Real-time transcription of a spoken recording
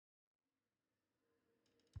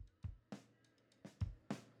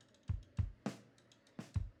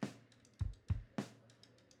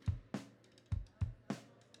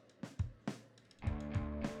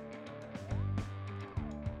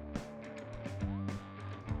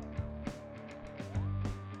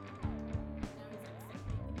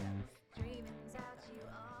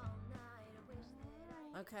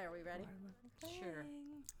Okay, are we ready? Sure.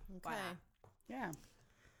 Okay. Wow. Yeah.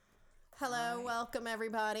 Hello, welcome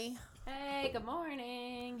everybody. Hey, good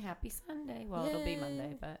morning. Happy Sunday. Well, it'll be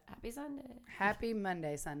Monday, but happy Sunday. Happy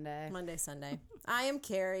Monday, Sunday. Monday, Sunday. I am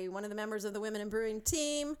Carrie, one of the members of the Women in Brewing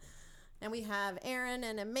team, and we have Erin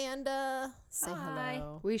and Amanda. Say Hi.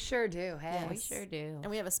 hello. We sure do. Hey. We sure do.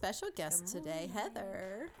 And we have a special guest today,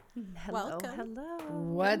 Heather. Hello, Welcome. hello.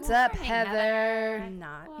 What's up, morning, Heather?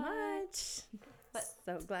 Not What? much. But-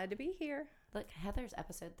 So glad to be here. Look, Heather's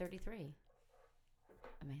episode 33.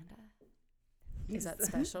 Amanda? Is that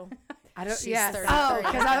special? I don't. She's Yes. 33. Oh,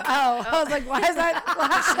 because I was like, why is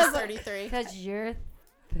that? She's 33. Because you're...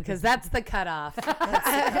 Because that's the cutoff.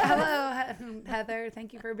 Hello, Heather.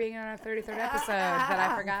 Thank you for being on our 33rd episode. But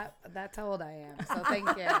I forgot that's how old I am. So thank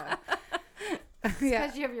you. Yeah,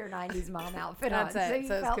 Because you have your 90s mom outfit that's on, it. so you it's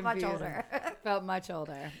felt much confusing. older. Felt much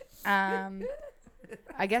older.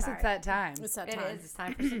 I guess it's that time. It's that It time. is. It's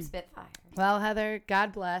time for some Spitfire. Well, Heather,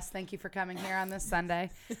 God bless. Thank you for coming here on this Sunday.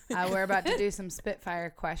 We're about to do some Spitfire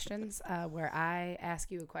questions where I ask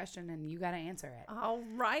you a question and you got to answer it.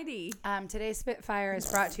 Alrighty. Today's Spitfire is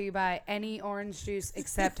brought to you by any orange juice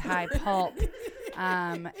except high pulp.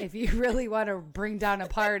 If you really want to bring down a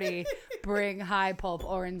party, bring high pulp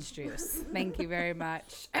orange juice. Thank you very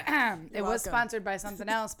much. It was welcome. sponsored by something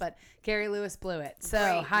else, but Gary Lewis blew it. So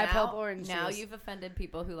Great. high Now- pulp orange Now juice. you've offended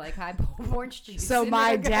people who like high pulp orange juice. So and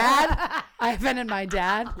my they're dad, I offended my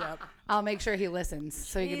dad. Yep. I'll make sure he listens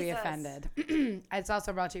so he can be Jesus. offended. It's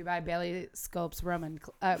also brought to you by Bailey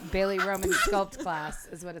Roman Sculpt class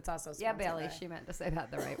is what it's also Yeah, sponsored Bailey. by. She meant to say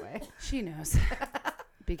that the right way. She knows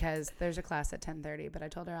because there's a class at 10:30, but I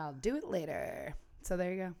told her I'll do it later. So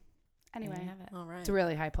there you go. Anyway, There you have it. All right. it's a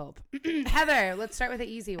really high pulp. Heather, let's start with the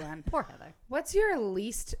easy one. Poor Heather. What's your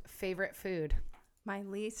least favorite food? My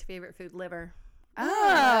least favorite food, liver.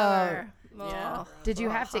 Oh, Yeah. did you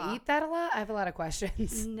have to eat that a lot? I have a lot of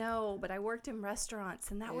questions. No, but I worked in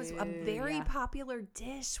restaurants, and that was a Ew, very yeah. popular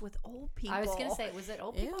dish with old people. I was going to say, was it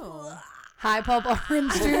old people? Ew. High pulp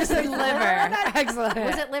orange juice and liver. Excellent.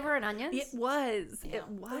 Was it liver and onions? It was. Yeah. It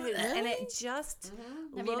was. And it just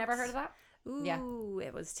Have you never heard of that? Ooh, Yeah.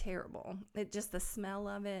 it was terrible. It just, the smell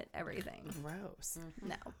of it, everything. Gross.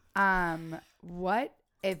 No. What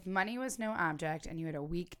if money was no object and you had a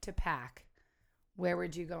week to pack? Where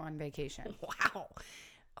would you go on vacation? Wow.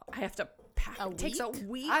 I have to pack. A It takes a week?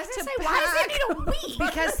 week I was to going to say, pack. why does it need a week?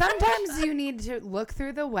 Because sometimes you need to look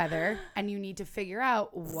through the weather and you need to figure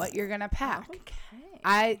out what you're gonna pack. Okay.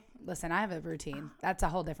 I have a routine. That's a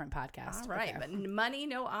whole different podcast. All right, Okay. but money,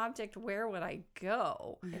 no object. Where would I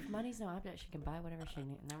go? If money's no object, she can buy whatever she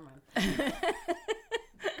needs. Never mind.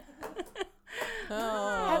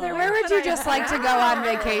 Oh. Heather, where would you just like to go on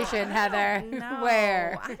vacation, Heather? No,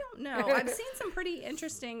 Where? I don't know. I've seen some pretty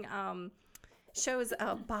interesting shows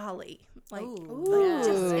of Bali. Like, Ooh, like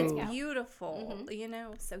just, it's yeah. beautiful, you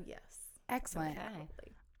know. So yes, Excellent.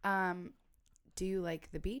 Okay. Do you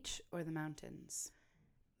like the beach or the mountains?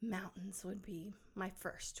 mountains would be my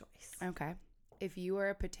first choice. Okay. If you were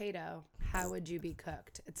a potato, how would you be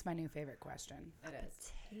cooked? It's my new favorite question. It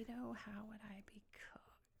is. Potato, how would I be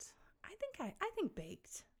cooked? I think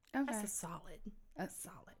baked. Okay. That's a solid.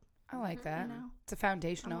 Solid. I like that. know? It's a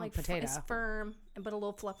foundational I'm like potato. It's firm, but a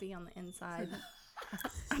little fluffy on the inside.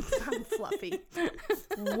 I'm fluffy.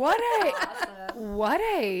 What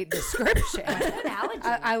a description. Analogy.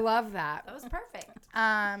 I love that. That was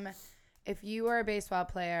perfect. If you were a baseball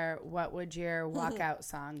player, what would your walkout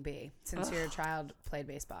song be? Since your child played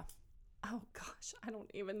baseball. Oh gosh, I don't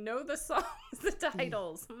even know the songs, the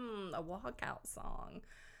titles. A walkout song.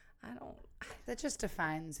 I don't. That just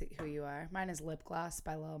defines who you are. Mine is Lip Gloss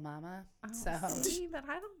by Lil Mama. So See, but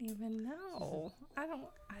I don't even know. I don't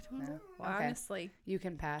know. Okay. Honestly, you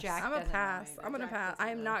can pass. Jack I'm a doesn't know pass. either. I'm gonna Jack pass. doesn't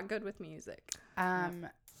I am know. not good with music.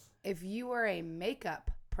 If you were a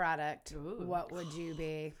makeup product, Ooh. what would you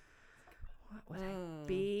be? What would I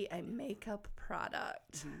be? A makeup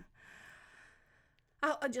product.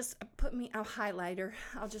 I'll just I'll highlighter.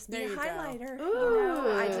 I'll just be There a you go. highlighter.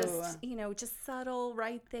 Ooh. I just, just subtle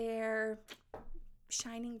right there,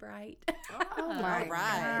 shining bright. Oh my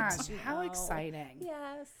right. gosh, how exciting.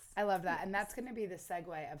 Yes. I love that. And that's going to be the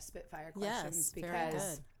segue of Spitfire questions Yes, very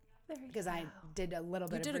good. because I did a little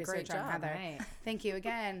bit did of a great research on job. Heather. Right. Thank you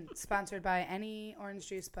again. Sponsored by any orange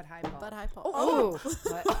juice but high pulp. But high pulp. Oh,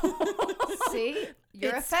 See?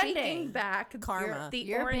 You're It's offending. taking back Karma. The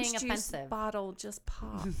You're orange being juice offensive. bottle just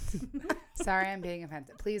popped. sorry, I'm being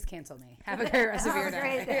offensive. Please cancel me. Have a great rest of your Have a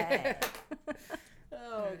great day. day.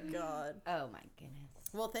 Oh God. Oh my goodness.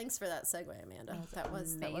 Well, thanks for that segue, Amanda. That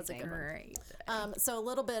was a good one. Great. So a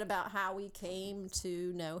little bit about how we came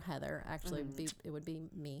to know Heather. Actually, it would be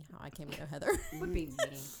me how I came to know Heather. Would be me.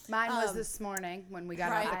 Mine was this morning when we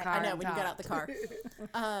got out the car. I know and when you got out talked. the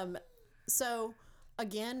car. So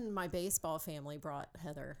again, my baseball family brought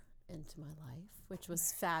Heather into my life, which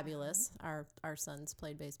was fabulous. Our sons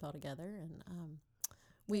played baseball together, and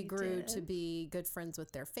we grew to be good friends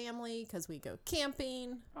with their family because we go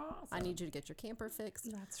camping. Awesome. I need you to get your camper fixed.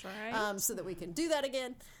 That's right. So that we can do that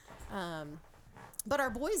again. But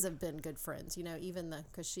our boys have been good friends, even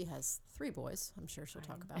because she has 3 boys. I'm sure she'll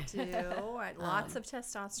talk about. Lots of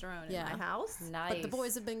testosterone in my house. Nice. But the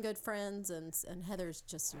boys have been good friends, and Heather's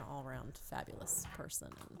just an all-around fabulous person.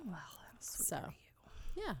 And Well, that was sweet so, of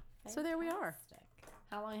you. yeah. So there we are. Fantastic.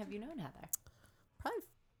 How long have you known Heather? Probably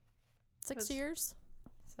 6 years.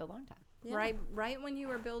 So a long time. Yeah. Right when you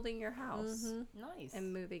were building your house Nice.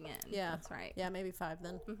 and moving in. Yeah. That's right. Yeah, maybe 5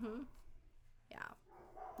 then. Yeah.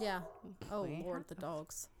 Yeah. Oh, Lord, the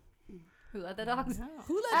dogs. Who let the dogs out?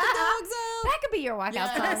 Who let the dogs out? That could be your walkout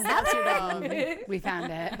Yes, song. that's your dog. We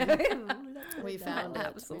found it. We found it.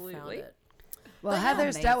 Absolutely. We found it. Well, But yeah.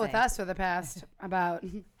 Heather's dealt with Amazing. us for the past about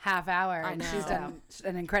half hour, I and she's know. done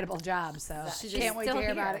an incredible job. So She she can't wait to Still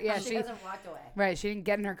hear about here. it. Yeah, she she hasn't walked away. right. She didn't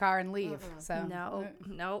get in her car and leave. So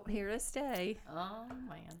Nope, here to stay. Oh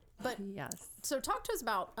man. But Yes. so talk to us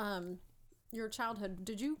about your childhood.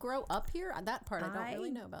 Did you grow up here? That part I don't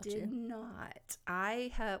really know about did you. not.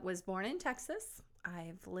 I was born in Texas.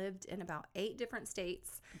 I've lived in about 8 different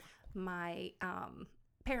states. My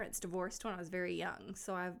parents divorced when I was very young.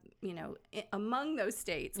 So among those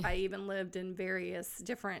states, I even lived in various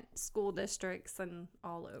different school districts and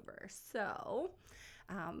all over. So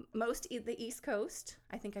most the East Coast.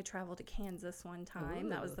 I think I traveled to Kansas one time.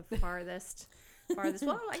 That was the farthest.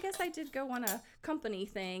 Well, I guess I did go on a company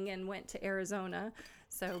thing and went to Arizona.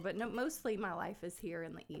 So, but no, mostly my life is here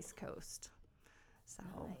in the East Coast. So,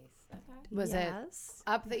 Nice. Okay. was it yes.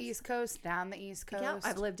 up the East Coast, down the East Coast? Yeah,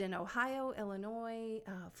 I've lived in Ohio, Illinois,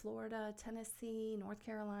 Florida, Tennessee, North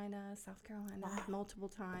Carolina, South Carolina multiple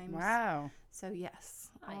times. Wow. So yes,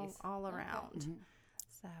 Nice. all Okay. around.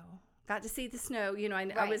 So got to see the snow.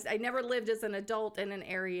 Right. I never lived as an adult in an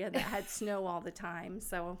area that had snow all the time.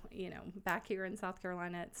 So back here in South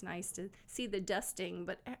Carolina, it's nice to see the dusting.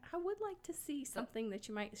 But I would like to see something that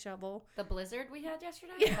you might shovel. The blizzard we had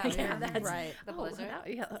yesterday? Is that what you're- that's Right. The blizzard?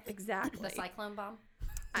 Yeah, exactly. The cyclone bomb?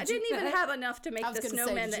 I didn't even have enough to make I was the gonna say,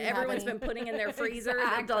 snowman did that you have everyone's any? been putting in their freezer,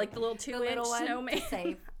 Exactly. like the little 2-inch little one snowman. to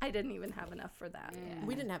save. I didn't even have enough for that.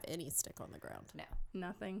 We didn't have any stick on the ground. No.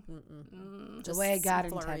 Nothing. Just The way God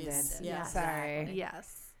some flurries. intended. Yeah. Sorry.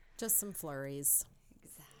 Yes. Just some flurries.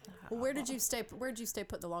 Exactly. Well, where did you stay? Where did you stay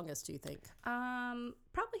put the longest, do you think?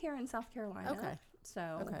 Probably here in South Carolina. Okay.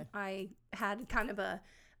 So Okay. I had kind of a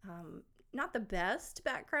not the best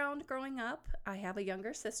background growing up. I have a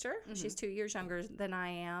younger sister. She's 2 years younger than I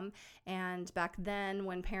am. And back then,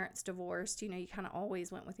 when parents divorced, you kind of always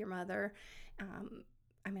went with your mother.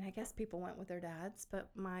 I guess people went with their dads, but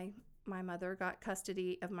my mother got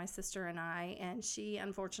custody of my sister and I, and she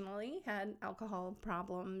unfortunately had alcohol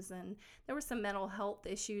problems, and there were some mental health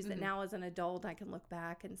issues that now as an adult I can look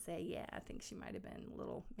back and say, yeah, I think she might have been a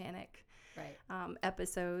little manic Right.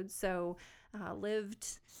 episodes. So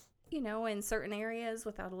lived, in certain areas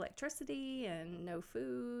without electricity and no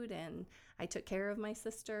food, and I took care of my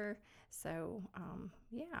sister. So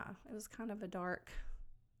it was kind of a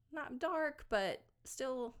not dark, but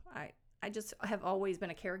still I just have always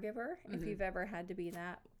been a caregiver, if you've ever had to be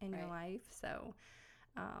that in your life. So,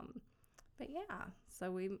 but yeah, so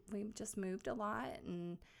we just moved a lot,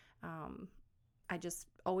 and I just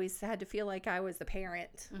always had to feel like I was the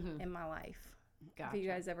parent in my life. Gotcha. Have you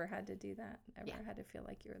guys ever had to do that? Ever Yeah. had to feel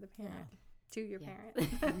like you were the parent to your Yeah.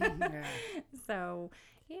 parent? Yeah. So,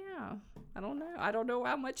 yeah, I don't know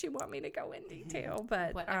how much you want me to go in detail,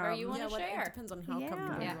 but Whatever you want to It share. depends on how Yeah.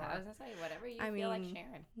 comfortable Yeah, you I are. was gonna say whatever you I feel like mean,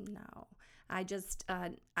 sharing. No, I just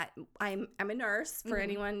I'm a nurse. For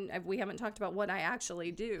anyone, we haven't talked about what I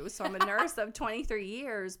actually do. So I'm a nurse of 23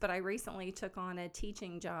 years, but I recently took on a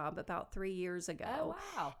teaching job about 3 years ago. Oh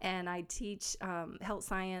wow. And I teach health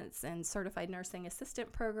science and certified nursing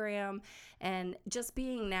assistant program. And just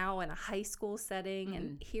being now in a high school setting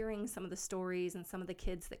and hearing some of the stories and some of the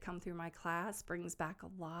kids that come through my class brings back a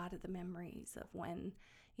lot of the memories of when,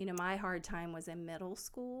 my hard time was in middle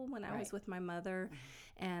school when I was Right. with my mother.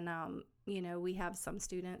 And, we have some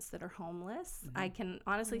students that are homeless. I can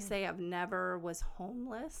honestly say I've never was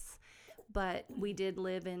homeless, but we did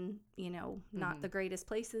live in, not the greatest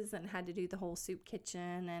places, and had to do the whole soup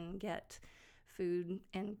kitchen and get food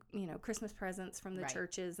and, Christmas presents from the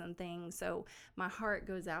churches and things. So my heart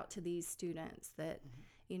goes out to these students that,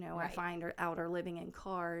 I find are living in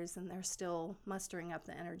cars, and they're still mustering up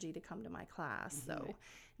the energy to come to my class. So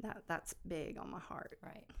that's big on my heart.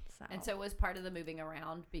 Right. And so was part of the moving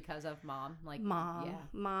around because of mom? Like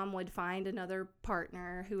Mom would find another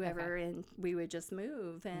partner, whoever, and we would just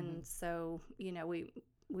move. And so,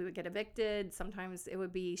 we would get evicted. Sometimes it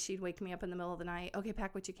would be she'd wake me up in the middle of the night. Okay,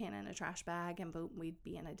 pack what you can in a trash bag, and boom, we'd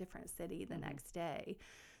be in a different city the next day.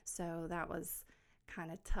 So that was kind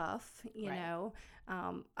of tough, you know.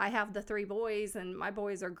 I have the 3 boys, and my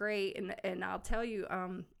boys are great. And I'll tell you,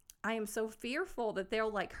 I am so fearful that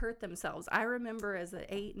they'll hurt themselves. I remember as an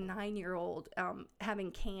 8 and 9-year-old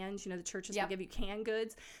having cans. The churches will give you canned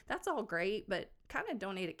goods. That's all great, but kind of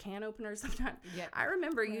donate a can opener sometimes. I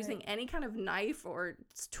remember using any kind of knife or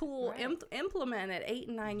tool implement at 8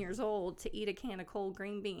 and 9 years old to eat a can of cold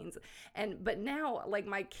green beans. But now,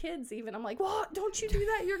 my kids even, I'm like, what? Don't you do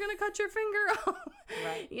that? You're going to cut your finger off.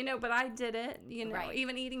 But I did it,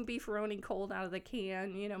 even eating beefaroni cold out of the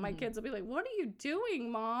can, my kids will be like, what are you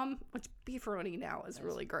doing, Mom? Which beefaroni now is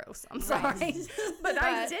really gross. I'm sorry. But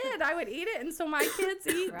I did. I would eat it. And so my kids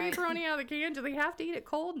eat beefaroni out of the can. Do they have to eat it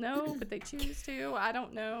cold? No, but they choose to. I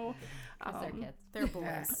don't know. They're kids. They're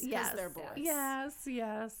boys. Yes. They're boys.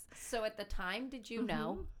 Yes. So at the time, did you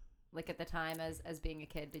know, at the time as being a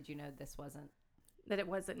kid, did you know this wasn't? That it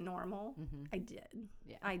wasn't normal? I did.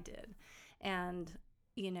 Yeah. I did. And,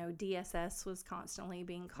 DSS was constantly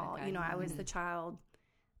being called. Okay. I was the child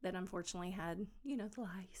that unfortunately had, the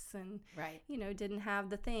lice and, didn't have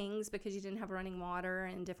the things because you didn't have running water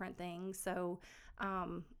and different things. So,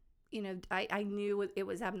 I knew it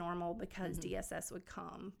was abnormal because DSS would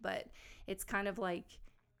come, but it's kind of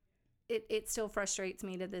it still frustrates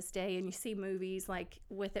me to this day. And you see movies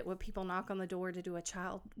when people knock on the door to do a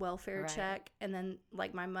child welfare check. And then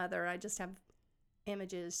my mother, I just have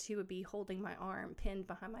images. She would be holding my arm pinned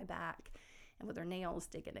behind my back and with her nails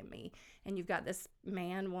digging at me. And you've got this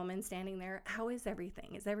woman standing there. How is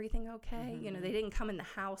everything? Is everything okay? They didn't come in the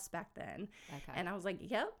house back then. Okay. And I was like,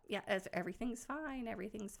 yep, yeah, everything's fine.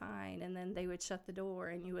 Everything's fine. And then they would shut the door,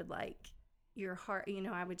 and you would your heart,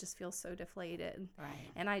 I would just feel so deflated. Right.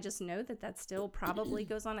 And I just know that still probably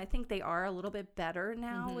goes on. I think they are a little bit better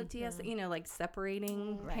now with DS,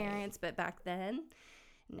 separating parents, but back then,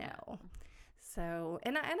 no. So,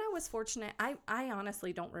 and I was fortunate. I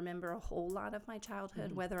honestly don't remember a whole lot of my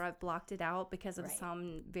childhood, whether I've blocked it out because of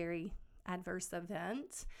some very adverse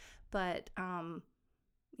event. But,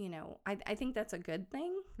 I think that's a good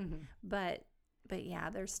thing. But yeah,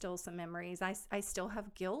 there's still some memories. I still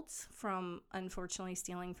have guilt from, unfortunately,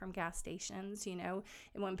 stealing from gas stations, and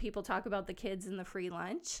when people talk about the kids and the free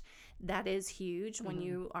lunch, that is huge. When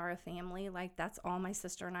you are a family, that's all my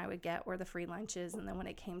sister and I would get were the free lunches. And then when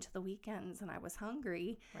it came to the weekends and I was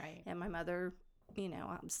hungry, and my mother,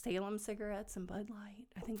 Salem cigarettes and Bud Light,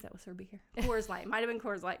 I think that was her beer. Coors Light, might have been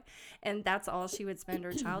Coors Light. And that's all she would spend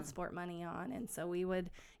her child support money on. And so we would,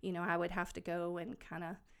 I would have to go and kind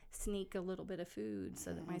of sneak a little bit of food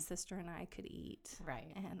so that my sister and I could eat.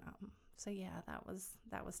 Right. And so yeah, that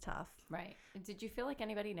was tough. Right. Did you feel like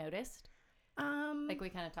anybody noticed? We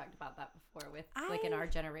kind of talked about that before with in our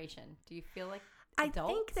generation. Do you feel like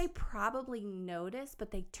adults? I think they probably noticed,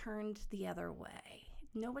 but they turned the other way.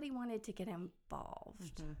 Nobody wanted to get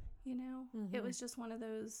involved. It was just one of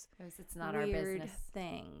those it's not weird our business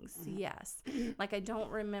things. Yes. I don't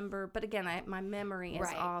remember, but again, my memory is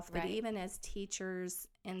off. But even as teachers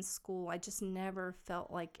in school, I just never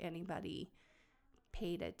felt like anybody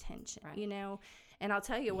paid attention, And I'll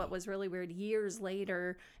tell you what was really weird. Years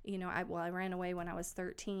later, I ran away when I was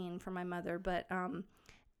 13 from my mother, but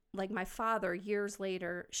my father years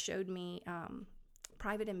later showed me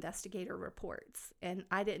private investigator reports, and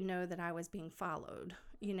I didn't know that I was being followed,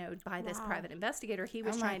 by this private investigator. He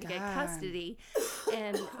was trying to get custody.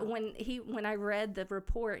 And when I read the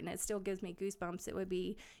report, and it still gives me goosebumps, it would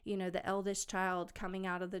be, the eldest child coming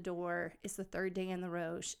out of the door. It's the 3rd day in the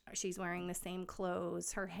row. She's wearing the same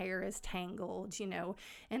clothes. Her hair is tangled,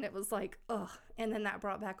 and it was like, ugh. And then that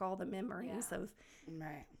brought back all the memories of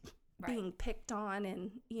being picked on.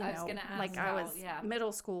 And, I was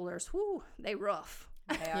middle schoolers, whoo, they rough.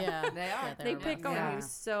 They are. Yeah, they are. They pick on you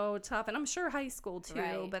so tough. And I'm sure high school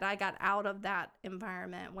too, but I got out of that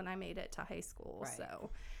environment when I made it to high school. Right. So,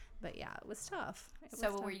 but yeah, it was tough.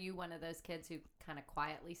 Were you one of those kids who kind of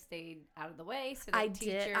quietly stayed out of the way? So that I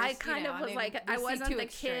did. I kind of was I wasn't the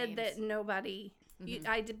kid that nobody,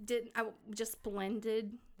 I just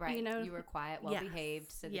blended. Right. You were quiet, well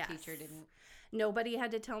behaved, so the teacher didn't. nobody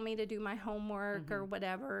had to tell me to do my homework or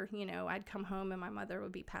whatever. You know, I'd come home and my mother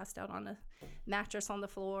would be passed out on a mattress on the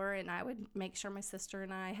floor, and I would make sure my sister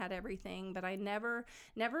and I had everything. But I never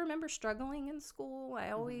remember struggling in school.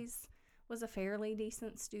 I always was a fairly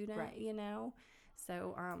decent student, you know.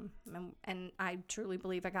 So, and I truly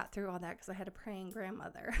believe I got through all that because I had a praying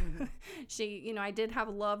grandmother. She, you know, I did have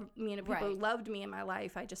love, you know, people who loved me in my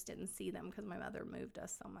life. I just didn't see them because my mother moved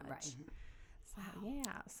us so much. Right. So,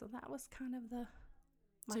 yeah, so that was kind of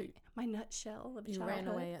my nutshell of you childhood. ran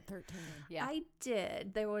away at 13. Yeah. I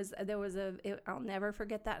did. I'll never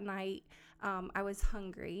forget that night. I was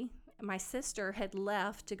hungry. My sister had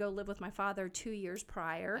left to go live with my father 2 years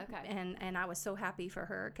prior, and I was so happy for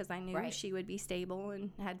her because I knew she would be stable and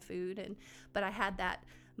had food, but I had that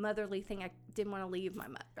motherly thing. I didn't want to leave my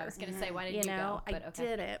mother. I was going to say, why didn't you know, go? I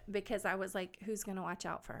didn't because I was like, who's going to watch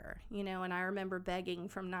out for her? You know, and I remember begging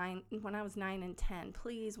when I was 9 and 10,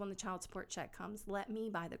 please, when the child support check comes, let me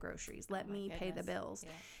buy the groceries. Let me pay the bills.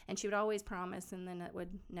 Yeah. And she would always promise, and then it would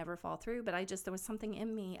never fall through. But there was something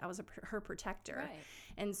in me. I was her protector. Right.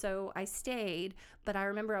 And so I stayed, but I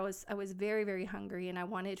remember I was very, very hungry, and I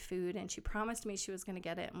wanted food, and she promised me she was going to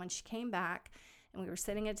get it. And when she came back, and we were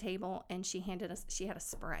sitting at a table, and she had a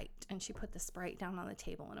Sprite, and she put the Sprite down on the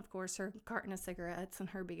table, and of course her carton of cigarettes and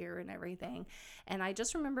her beer and everything. And I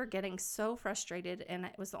just remember getting so frustrated, and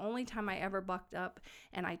it was the only time I ever bucked up,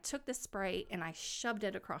 and I took the Sprite and I shoved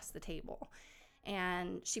it across the table,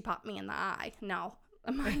 and she popped me in the eye. Now,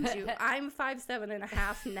 mind you, I'm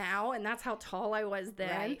 5'7.5" now, and that's how tall I was then.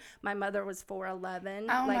 Right. My mother was 4'11",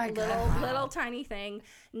 like little tiny thing.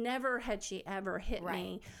 Never had she ever hit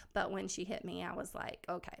me, but when she hit me, I was like,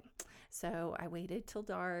 okay. So I waited till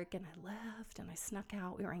dark, and I left, and I snuck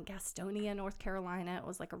out. We were in Gastonia, North Carolina. It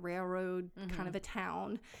was like a railroad kind of a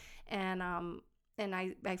town, and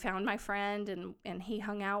I found my friend, and he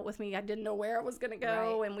hung out with me. I didn't know where I was going to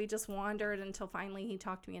go, and we just wandered until finally he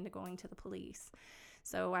talked me into going to the police.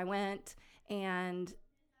 So I went, and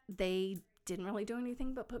they didn't really do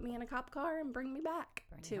anything but put me in a cop car and bring me back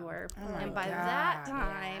to her. And by that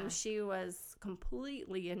time, she was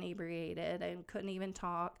completely inebriated and couldn't even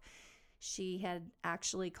talk. She had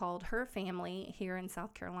actually called her family here in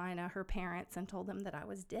South Carolina, her parents, and told them that I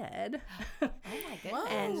was dead. Oh my goodness.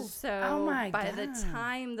 And so by the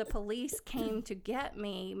time the police came to get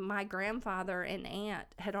me, my grandfather and aunt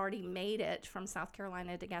had already made it from South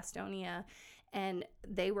Carolina to Gastonia, and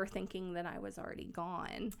they were thinking that I was already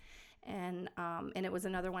gone. And it was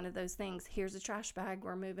another one of those things. Here's a trash bag.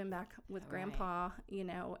 We're moving back with Grandpa, you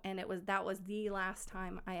know. And that was the last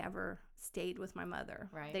time I ever stayed with my mother.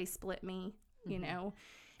 Right. They split me, you know,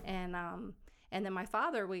 and then my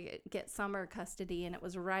father would get summer custody, and it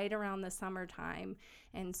was right around the summertime,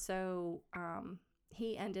 and so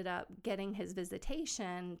he ended up getting his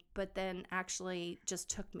visitation, but then actually just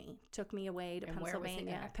took me away to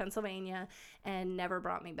Pennsylvania, and never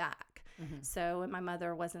brought me back. So, and my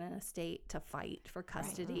mother wasn't in a state to fight for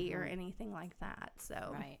custody or anything like that.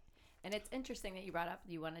 So, and it's interesting that you brought up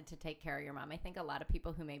you wanted to take care of your mom. I think a lot of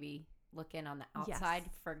people who maybe look in on the outside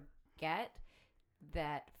forget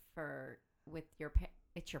that it's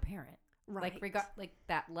your parent. Right. Like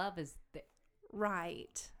that love is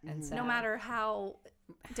right. And so, no matter how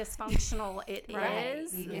dysfunctional it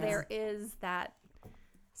is, there is that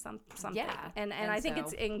something. Yeah. And I think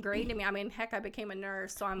it's ingrained in me. I mean, heck, I became a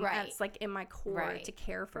nurse, so that's like in my core to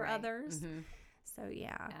care for others. So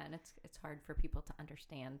yeah, and it's hard for people to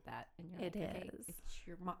understand that. And you're it like, is. Okay, it's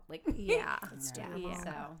your mom. Like it's yeah.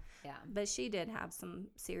 So yeah, but she did have some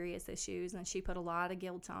serious issues, and she put a lot of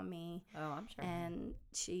guilt on me. Oh, I'm sure. And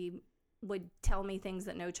she would tell me things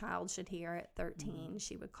that no child should hear at 13.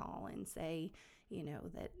 She would call and say, you know,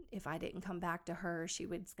 that if I didn't come back to her, she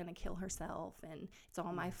was going to kill herself, and it's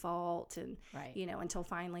all my fault. And, you know, until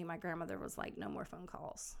finally my grandmother was like, no more phone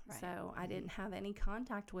calls. So I didn't have any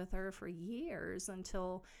contact with her for years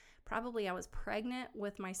until probably I was pregnant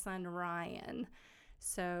with my son, Ryan.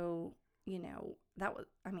 So, you know, that was,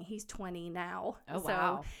 I mean, he's 20 now. Oh,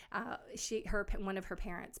 wow. One of her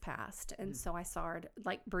parents passed. And so I saw her,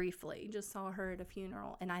 like, briefly, just saw her at a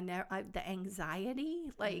funeral. And the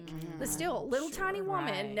anxiety, like, the still little tiny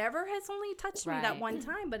woman never has only touched me that one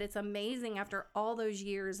time. But it's amazing after all those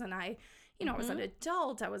years. And I was an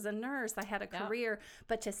adult. I was a nurse. I had a career.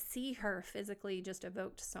 But to see her physically just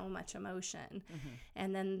evoked so much emotion.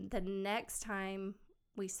 And then the next time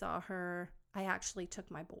we saw her, I actually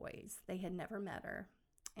took my boys. They had never met her.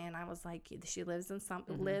 And I was like, she lived in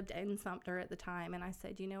Sumter at the time. And I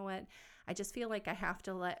said, you know what? I just feel like I have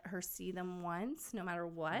to let her see them once, no matter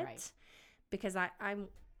what. Because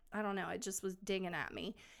I don't know, it just was digging at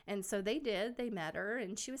me. And so they met her,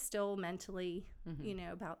 and she was still mentally, you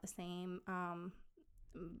know, about the same.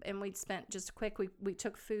 And we'd spent just quick, we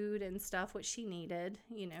took food and stuff, what she needed.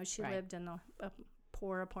 You know, she lived in a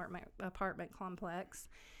poor apartment complex.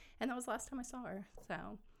 And that was the last time I saw her. So,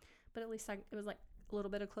 but at least it was like a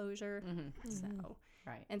little bit of closure. So,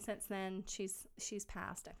 and since then, she's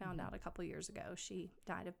passed. I found out a couple years ago. She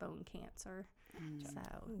died of bone cancer. So,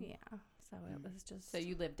 yeah. So it was just. So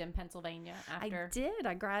you lived in Pennsylvania after? I did.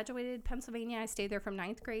 I graduated Pennsylvania. I stayed there from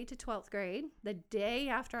 9th grade to 12th grade. The day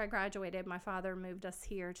after I graduated, my father moved us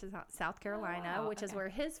here to South Carolina, which is where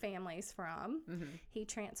his family's from. He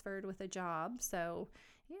transferred with a job. So,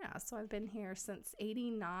 yeah. So I've been here since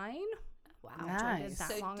 '89. Wow. Nice.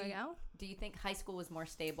 That long ago. Do you think high school was more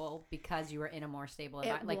stable because you were in a more stable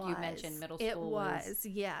environment? Like you mentioned, middle school It was,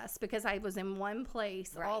 yes, because I was in one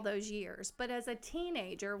place all those years. But as a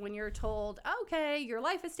teenager, when you're told, okay, your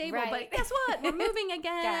life is stable, but guess what? We're moving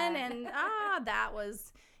again. And that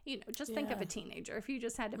was, you know, just think of a teenager. If you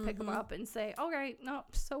just had to pick them up and say, okay, no,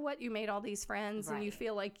 so what? You made all these friends and you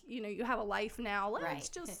feel like, you know, you have a life now. Let's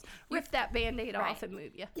just rip that Band-Aid off and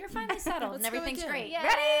move you. You're finally settled and everything's great. Yay!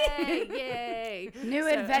 Ready? Yay! New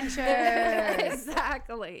adventures.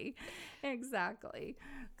 Exactly.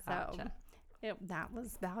 Gotcha. So that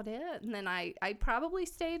was about it. And then I probably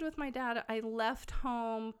stayed with my dad. I left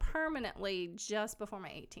home permanently just before my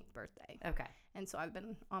 18th birthday. Okay. And so I've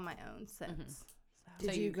been on my own since.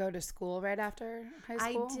 Did you go to school right after high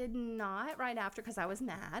school? I did not right after because I was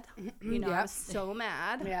mad. You know, I was so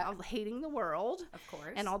mad. I was hating the world. Of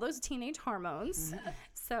course. And all those teenage hormones.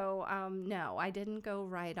 So, no, I didn't go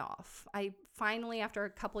right off. I finally, after a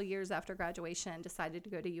couple years after graduation, decided to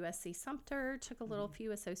go to USC Sumter, took a little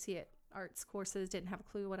few associate arts courses, didn't have a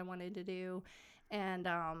clue what I wanted to do. And,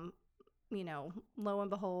 you know, lo and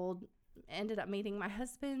behold, ended up meeting my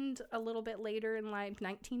husband a little bit later in life.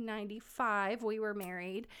 1995 we were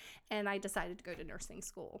married, and I decided to go to nursing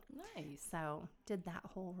school. Nice. So did that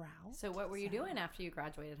whole route. So what were you doing after you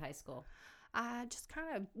graduated high school? Just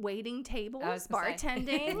kind of waiting tables,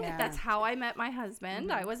 bartending. That's how I met my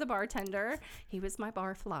husband. I was a bartender. He was my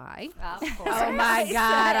bar fly. Of course. Oh my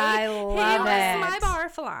God, I love it. He was my bar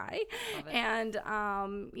fly. And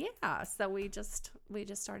so we just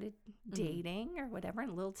started dating or whatever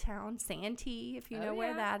in Little Town, Santee, if you know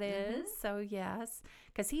where that is. So yes,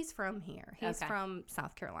 because he's from here. He's from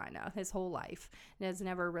South Carolina his whole life. And has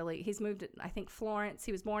never really, he's moved to, I think, Florence.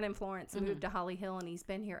 He was born in Florence, moved to Holly Hill, and he's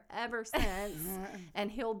been here ever since. And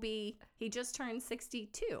he just turned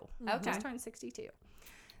 62. Just turned 62.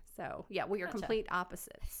 So, yeah, we are complete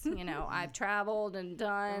opposites. You know, I've traveled and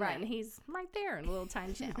done, and he's right there in a little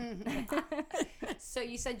tiny town. So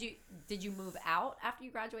you said did you move out after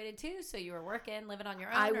you graduated too? So you were working, living on your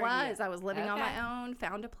own? I was living on my own,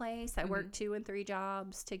 found a place. I worked 2 and 3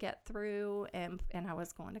 jobs to get through, and I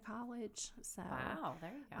was going to college. So, wow,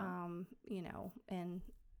 there you go. You know, and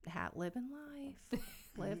living life.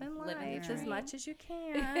 Living life as much as you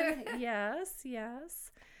can. Yes.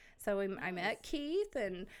 So I met Keith,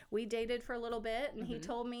 and we dated for a little bit, and he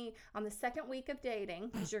told me on the second week of dating,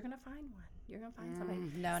 because you're going to find one. You're going to find somebody.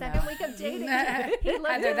 Second week of dating, he looked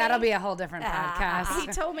at me. That'll be a whole different podcast. He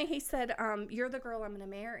told me, he said, you're the girl I'm going to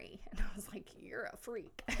marry. And I was like, you're a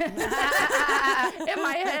freak. In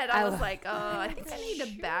my head, I was like, I think I need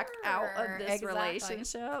to back out of this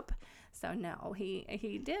relationship. So no,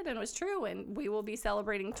 he did, and it was true, and we will be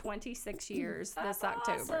celebrating 26 years this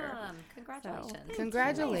October. Awesome. Congratulations. So,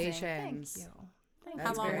 Congratulations. Thank you.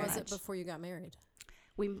 How long was it before you got married?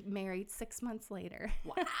 We married 6 months later.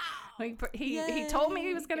 Wow. He told me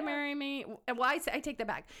he was going to marry me. Well, I take that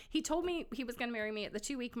back. He told me he was going to marry me at the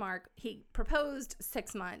 2-week mark. He proposed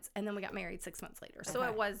 6 months, and then we got married 6 months later. So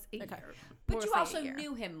it was a year. But you also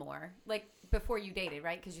knew him more, like before you dated,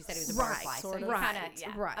 right? Because you said he was a butterfly. Sort of.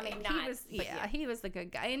 Right. I mean, not, he was the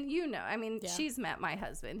good guy. And you know, I mean, she's met my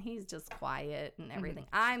husband. He's just quiet and everything.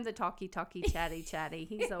 I'm the talky, chatty.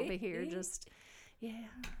 He's over here just... Yeah.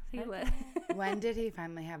 When did he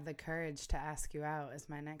finally have the courage to ask you out is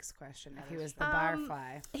my next question. If he was the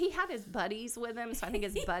barfly. He had his buddies with him, so I think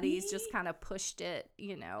his buddies just kind of pushed it,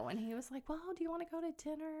 you know, and he was like, well, do you want to go to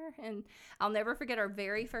dinner? And I'll never forget our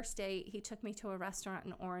very first date. He took me to a restaurant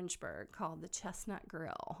in Orangeburg called the Chestnut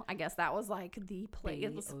Grill. I guess that was like the place.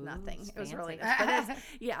 It was nothing. It was really nice. But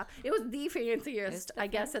it was the fanciest, I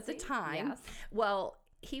guess, at the time. Yes. Well,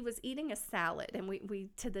 he was eating a salad, and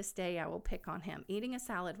we to this day I will pick on him, eating a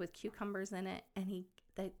salad with cucumbers in it, and he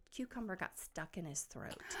the cucumber got stuck in his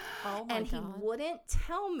throat. Oh my And he God. wouldn't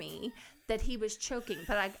tell me that he was choking.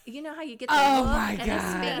 But you know how you get the Oh look my and God.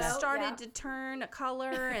 his face Yeah. started to turn a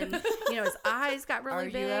color and, his eyes got really Are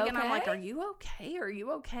you big. And I'm like, okay? are you okay? Are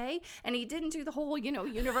you okay? And he didn't do the whole,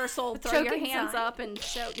 universal throw your Choking hands sign. up and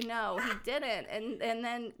show. No, he didn't. And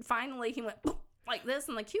then finally he went like this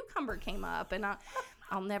and the cucumber came up and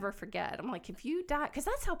I'll never forget. I'm like, if you die, because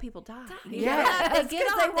that's how people die. Yeah. They get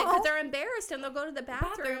 'cause they off because won't. they're embarrassed and they'll go to the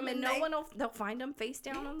bathroom and no they- one they'll find them face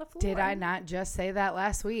down on the floor. Did I not just say that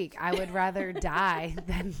last week? I would rather die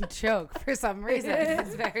than choke for some reason.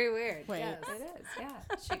 It's very weird. Wait. Yes. It is,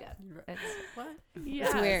 yeah. She did. It's, What?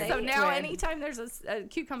 Yeah. weird. So It's now weird. anytime there's a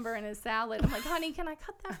cucumber in his salad, I'm like, honey, can I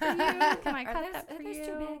cut that for you? Can I cut that for you?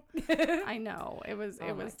 too big. I know it was Oh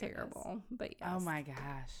my was goodness. terrible, but yes. Oh my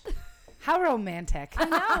gosh. How romantic.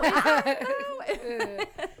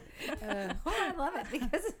 Oh, I love it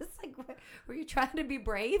because it's like, were you trying to be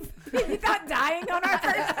brave? You thought dying on our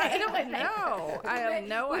first date? I don't know. I have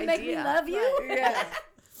no Would idea. make me love you? Yeah.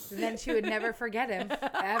 And then she would never forget him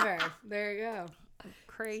ever. There you go.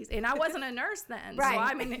 Crazy, and I wasn't a nurse then, Right. so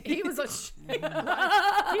I mean, he was he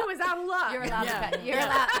was out of luck. You're allowed Yeah. to cuss. You're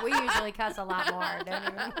allowed. We usually cuss a lot more, don't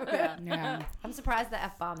you? Yeah. I'm surprised the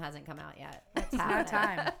F-bomb hasn't come out yet. It's Not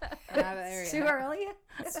happening. time. Not there Too yet. early?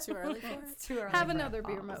 It's too early for it. It's too early. Have for another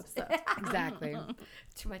beer, F-bombs. Mosa. Exactly.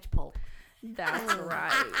 Too much pulp. That's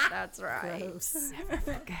right. That's right. Gross.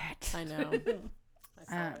 Forget. I know.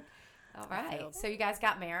 All right. So you guys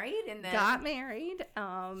got married and then Got married,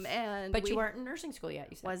 and but we you weren't in nursing school yet,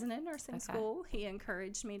 you said. wasn't in nursing school. He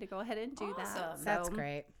encouraged me to go ahead and do that. Awesome. That's So,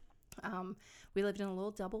 great. We lived in a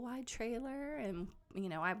little double wide trailer, and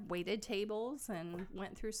I waited tables and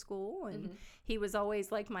went through school, and he was always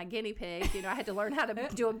like my guinea pig. I had to learn how to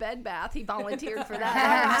do a bed bath. He volunteered for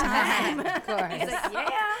that all the time. Of course. He's like,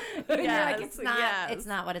 yeah. And you're like, Yes, it's not. yes. It's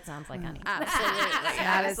not what it sounds like, honey. Absolutely.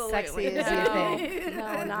 Not as sexy as you think.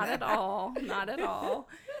 No, not at all. Not at all.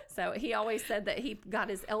 So he always said that he got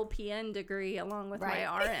his LPN degree along with Right.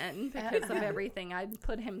 my RN because of everything I'd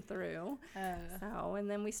put him through. So, and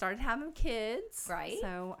then we started having kids. Right.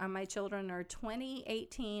 So my children are 20,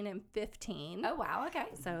 18, and 15. Oh wow. Okay.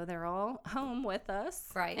 So they're all home with us.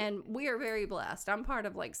 Right. And we are very blessed. I'm part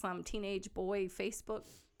of like some teenage boy Facebook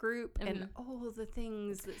group and all the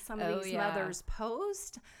things that some of Oh, these yeah. mothers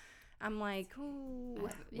post. I'm like, ooh,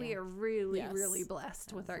 we yeah. are really, Yes. really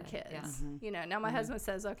blessed with our kids. yeah. Now my husband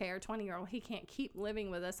says, okay, our 20-year-old, he can't keep living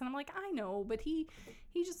with us. And I'm like, I know, but he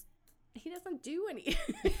doesn't do any.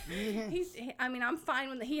 I'm fine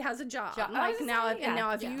when he has a job. I was Like gonna now, say,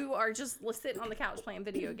 yeah. if you are just sitting on the couch playing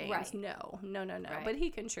video games, Right. no. Right. But he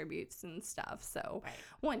contributes and stuff. So Right.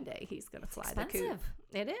 one day he's gonna fly the coop. Expensive.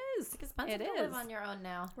 It is. It's expensive It to is. live on your own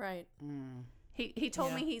now. Right. He told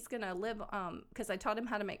Yeah. me he's gonna live because I taught him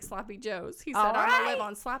how to make sloppy joes. He said All I'm gonna right. live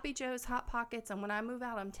on sloppy joes, hot pockets, and when I move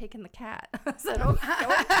out, I'm taking the cat. I said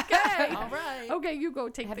okay, All right. okay, you go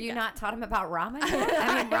take. Have the you cat. not taught him about ramen yet?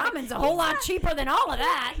 I mean, ramen's a whole lot cheaper than all of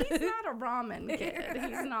that. He's not a ramen kid.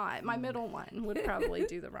 He's not. My middle one would probably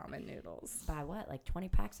do the ramen noodles. Buy what? Like 20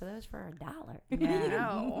 packs of those for $1.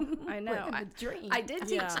 I know. Living the dream. I did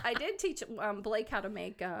teach. Yeah. I did teach Blake how to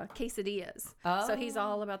make quesadillas. So he's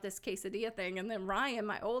all about this quesadilla thing. And then Ryan,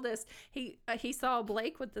 my oldest, he saw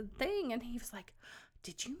Blake with the thing, and he was like,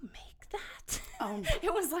 "Did you make that?" Oh.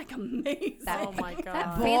 It was like amazing. Oh my That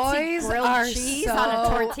God. fancy Boys grilled are cheese so on a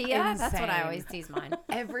tortilla. That's what I insane. always tease mine.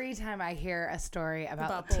 Every time I hear a story about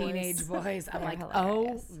About boys. teenage boys, I'm They're like,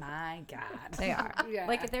 hilarious. oh my God. They are. Yeah.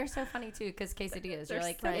 Like, they're so funny, too, because quesadillas, They're you're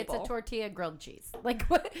like, simple. it's a tortilla grilled cheese. Like,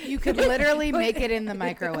 what? You could literally make it in the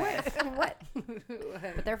microwave. What?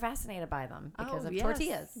 But they're fascinated by them because Oh, of yes.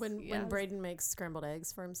 tortillas. When Yes. Braden makes scrambled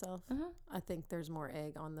eggs for himself, I think there's more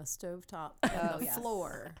egg on the stovetop Oh, and the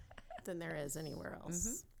floor than there is anywhere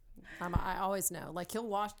else. I always know. Like he'll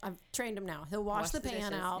wash. I've trained him now. He'll wash the the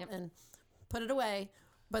pan dishes, out yep. and put it away.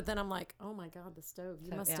 But then I'm like, oh my God, the stove.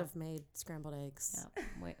 You So, must yeah. have made scrambled eggs.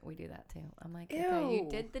 Yeah, we do that, too. I'm like, okay, you Ew.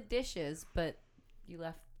 did the dishes, but you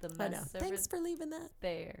left the I know. mess over Thanks for leaving that.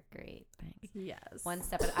 there. Great. Thanks. Yes. One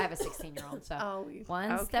step at I have a 16-year-old, so Oh,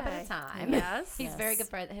 one step at okay. a time. Yes. He's very Yes. good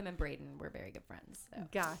friend. Him and Braden were very good friends. So.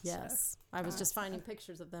 Gotcha. Yes. I was just finding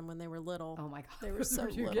pictures of them when they were little. Oh my God. They were so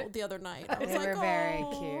little the other night. I was They like, were very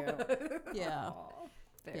 "Oh." cute. Yeah,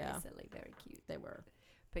 Very Yeah. silly, very cute. they were.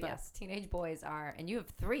 But But- yes, teenage boys are, and you have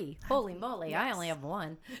 3. Holy moly, I only have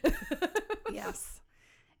 1. Yes.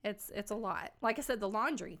 It's a lot. Like I said, the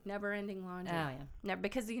laundry, never ending laundry. Oh, yeah. Never,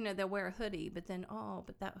 because they'll wear a hoodie, but then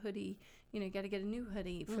but that hoodie, you got to get a new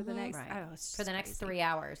hoodie for the next Right. it's For the just next crazy. 3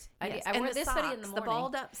 hours. Yes. I And wore the this socks, hoodie in the morning.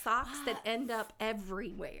 balled up socks that end up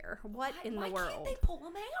everywhere. What in the world? Can't they pull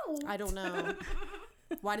them out? I don't know.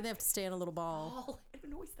 Why do they have to stay in a little ball? Oh, it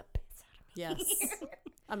annoys the piss out of me. Yes.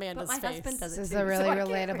 Amanda's But my face. husband does it This is too, a really so I can't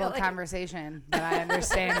relatable really conversation that I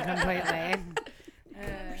understand completely.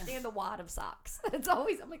 understand the wad of socks. It's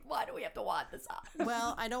always, I'm like, why do we have to wad the socks?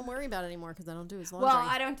 Well, I don't worry about it anymore because I don't do his laundry. Well,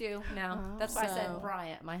 I don't do. No. That's why I said So-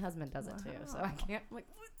 Bryant. My husband does it too. So I can't. I'm like,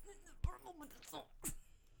 what's the problem with the socks?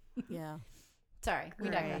 Yeah. Sorry. We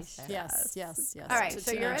digress there. Yes. All right. To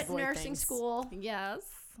So you're at avoid nursing things. school, Yes.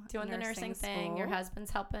 doing the nursing thing. Your school.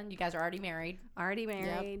 husband's helping. You guys are already married. Already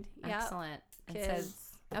married. Yep. Excellent. And Kids.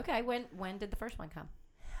 so, okay. When did the first one come?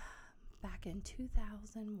 Back in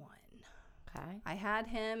 2001. Okay. I had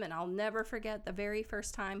him, and I'll never forget the very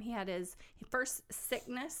first time he had his first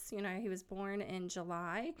sickness. He was born in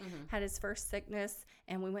July, had his first sickness,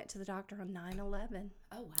 and we went to the doctor on 9/11.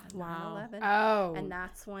 Oh Wow. 9/11. Oh. And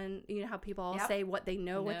that's when, how people all Yep. say what they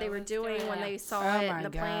know, what they were what's doing going when on. they saw Oh it my and the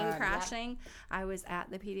plane God. crashing. I was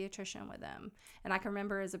at the pediatrician with him. And I can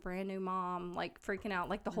remember as a brand new mom, like freaking out,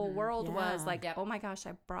 like the whole world was Yeah. like, Yep. oh my gosh,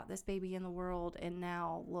 I brought this baby in the world. And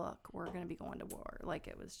now look, we're going to be going to war. Like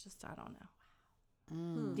it was just, I don't know.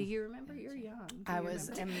 Do you remember? You're young. Do I you was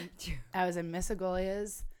remember? I was in Miss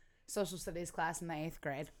Agolia's social studies class in the 8th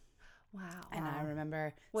grade, Wow. and I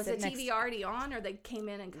remember Was the sitting TV next- already on, or they came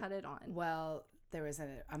in and cut it on? Well, there was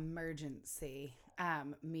an emergency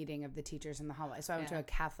meeting of the teachers in the hallway. So I went to Yeah. a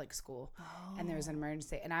Catholic school, and there was an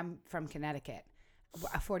emergency. And I'm from Connecticut,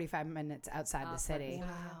 45 minutes outside the city.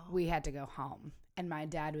 Wow. We had to go home, and my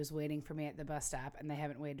dad was waiting for me at the bus stop, and they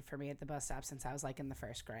haven't waited for me at the bus stop since I was like in the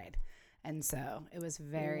 1st grade. And so it was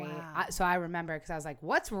very. Wow. So I remember because I was like,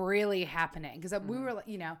 "What's really happening?" Because we were,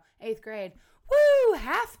 8th grade. Woo,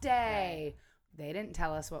 half day. They didn't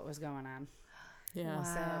tell us what was going on. Yeah.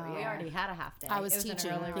 So Wow. We yeah. already had a half day. I was It an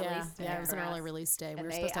teaching. early Yeah. release day Yeah. It was an for early us. release day. We And were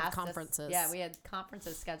they supposed to have asked us- conferences. Yeah, we had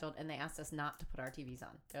conferences scheduled, and they asked us not to put our TVs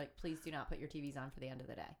on. They're like, "Please do not put your TVs on for the end of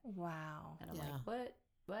the day." Wow. And I'm Yeah. like,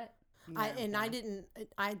 "What?" I didn't.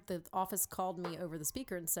 The office called me over the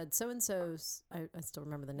speaker and said so and so's. I still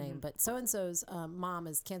remember the name, but so and so's mom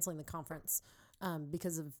is canceling the conference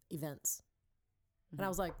because of events. And I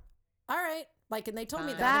was like, all right, and they told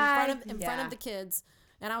me that in front of the kids.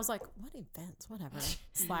 And I was like, what events? Whatever.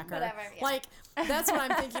 Slacker. Whatever, yeah. That's what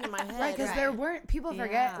I'm thinking in my head. Right, because there weren't, people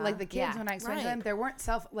forget, Yeah. like the kids, Yeah. when I explained to Right. them, there weren't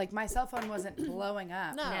my cell phone wasn't blowing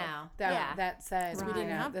up. No. No. That said, We didn't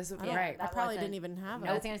have this. I don't- Right. I probably wasn't- didn't even have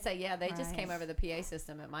I was it. going to say, yeah, they just came Right. over the PA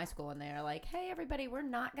system at my school, and they're like, "Hey, everybody, we're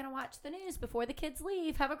not going to watch the news before the kids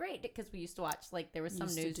leave. Have a great day." Because we used to watch, there was some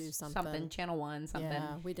Used to news, do something, something. Channel 1, something.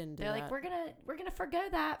 Yeah, we didn't do They're that. like, we're gonna forgo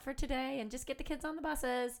that for today and just get the kids on the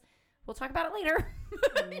buses. We'll talk about it later.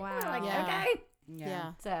 We're like, Yeah. okay.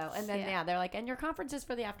 yeah. So, and then Yeah. they're like, and your conferences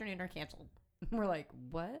for the afternoon are canceled. We're like,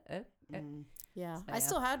 what? Yeah. So, I yeah.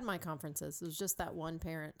 still had my conferences. It was just that one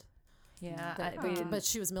parent. Yeah, That, we didn't. but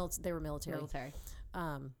she was they were military. Military.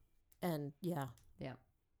 And yeah.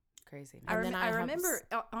 Crazy. I, And then I I have- remember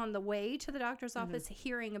on the way to the doctor's office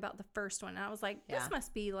hearing about the first one. And I was like, Yeah. this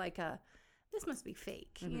must be this must be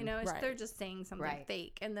fake. Right. They're just saying something Right.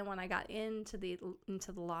 fake. And then when I got into the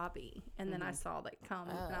lobby, and then I saw that come,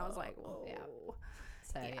 and I was like, whoa. Yeah.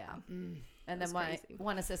 So yeah. Mm. And That's then crazy.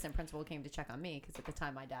 one assistant principal came to check on me because at the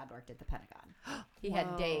time my dad worked at the Pentagon. He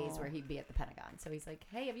had days where he'd be at the Pentagon. So he's like,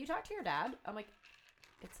 "Hey, have you talked to your dad?" I'm like,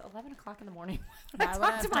 "It's 11 o'clock in the morning." I I would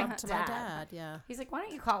talked have to my talked to my dad. Yeah. He's like, "Why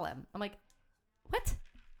don't you call him?" I'm like, "What?"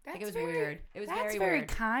 It was very- weird. It was That's very very weird.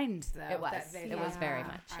 kind, though. It was. that they It was did very that,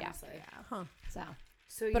 much, yeah. honestly. Huh. So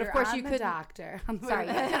So But of you're course on you the couldn't- doctor. sorry,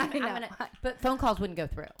 I'm gonna. But phone calls wouldn't go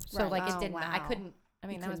through. So Right. like it Oh, didn't. I wow. couldn't. I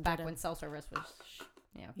mean, You that was couldn't back get when in. cell service was,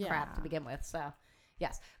 Yeah. crap to begin with. So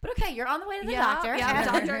yes, but okay, you're on the way to the Yeah, doctor. yeah,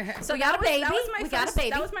 doctor. So we got a baby. That was my We first, got a baby.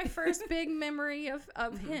 That was my first big memory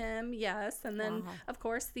of him. Yes, and then Wow. of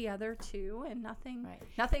course the other two, and nothing,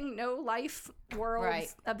 Right. no life world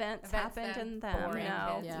Right. events happened then, in them. boring.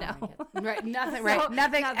 No, Yeah. no. Right, nothing. So, Right,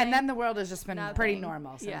 nothing. nothing. And then the world has just been pretty Nothing.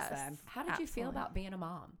 normal since Yes. then. How did you feel Absolutely. about being a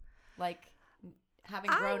mom? Like having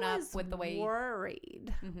grown I up was with the way.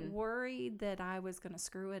 worried, Mhm. worried that I was going to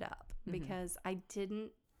screw it up because I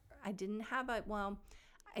didn't have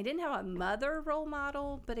I didn't have a mother role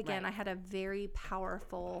model, but again, Right. I had a very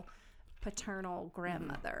powerful paternal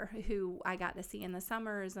grandmother who I got to see in the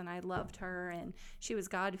summers, and I loved her, and she was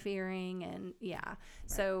God fearing, and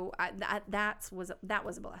so that was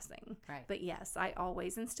a blessing. Right. But yes, I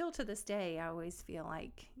always, and still to this day, I always feel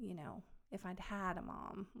like if I'd had a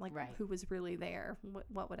mom, like Right. who was really there,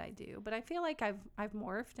 what would I do? But I feel like I've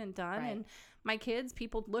morphed and done, Right. and my kids,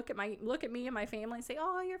 people look at me and my family and say,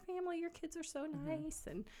 "Oh, your kids are so nice,"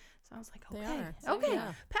 and so I was like, They "Okay, are. okay,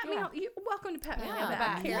 Yeah. pat me on. You're welcome to pat me on Yeah, the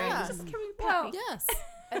back, Carrie. yeah. Just can we pat Well, me?" Yes.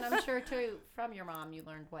 And I'm sure too, from your mom, you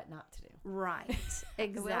learned what not to do. Right,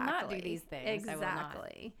 exactly. will not do these things. I will not.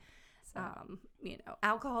 Exactly. So.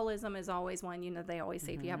 Alcoholism is always one. They always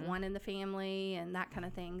say if you have Mhm. one in the family and that kind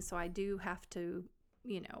of thing. So I do have to,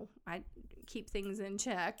 I keep things in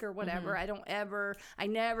check or whatever. I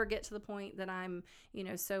never get to the point that I'm,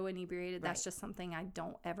 so inebriated. That's Right. just something I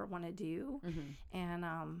don't ever want to do. Mhm.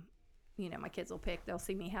 And, my kids they'll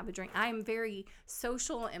see me have a drink. I'm very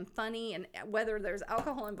social and funny, and whether there's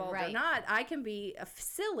alcohol involved or Right. not, I can be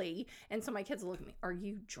silly. And so my kids will look at me, "Are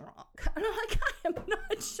you drunk?" And I'm like, "I am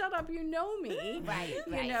not. Shut up. You know me." Right,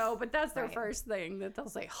 You right. know, but that's their Right. first thing that they'll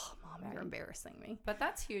say, "Oh, Mom, you're Right. embarrassing me." But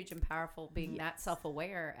that's huge and powerful, being that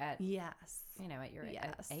self-aware at Yes. at your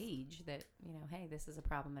Yes. age that hey, this is a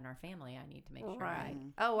problem in our family. I need to make sure. Right.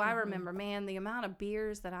 I, Oh, I remember, man, the amount of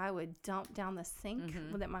beers that I would dump down the sink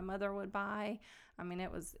Mhm. that my mother would buy. I mean,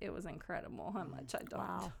 it was incredible how much I dumped.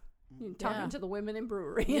 Wow. You're talking Yeah. to the women in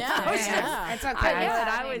brewery. Yeah, I was yeah. It's okay.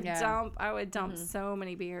 I would Yeah. dump Mhm. so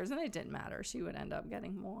many beers, and it didn't matter. She would end up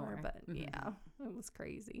getting more, More. but Mhm. yeah, it was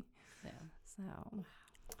crazy. yeah. So,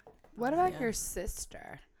 What about Yeah. your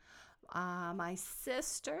sister? my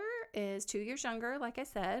sister is 2 years younger. Like I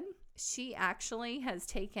said, she actually has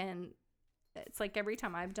taken. It's like every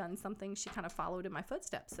time I've done something, she kind of followed in my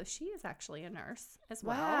footsteps. So she is actually a nurse as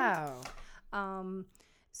well. Wow.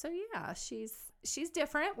 So yeah, she's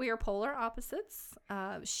different. We are polar opposites.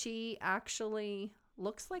 She actually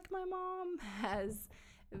looks like my mom, has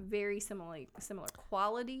very similar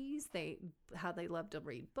qualities. How they love to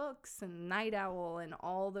read books and night owl and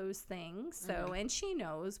all those things. So and she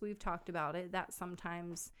knows, we've talked about it, that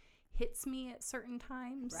sometimes hits me at certain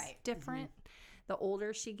times Right. different. The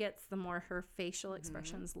older she gets, the more her facial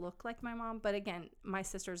expressions look like my mom. But again, my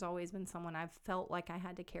sister's always been someone I've felt like I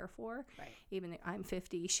had to care for. Right. Even though I'm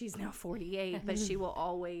 50, she's now 48, but she will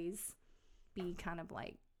always be kind of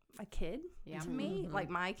like a kid Yeah. to me, like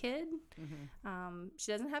my kid. Mhm.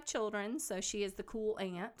 She doesn't have children, so she is the cool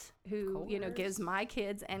aunt who, Course. gives my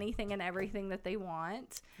kids anything and everything that they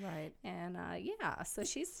want. Right. And yeah, so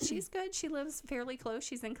she's good. She lives fairly close.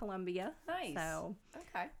 She's in Columbia. Nice. So,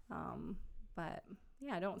 Okay. but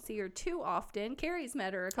yeah, I don't see her too often. Carrie's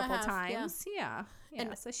met her a couple have, yeah. times. Yeah.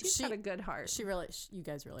 And So she's she- got a good heart. You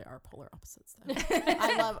guys really are polar opposites. Though.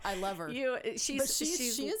 I love her. She's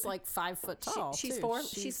She is like 5 foot tall. she's too.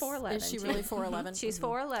 4'11". Is she too. really 4'11"? She's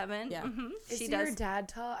 4'11". Yeah. Is She your does. dad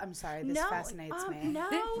tall? I'm sorry, this fascinates me. No,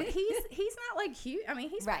 he's not like huge. I mean,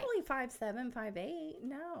 he's Right. probably 5'7", 5'8".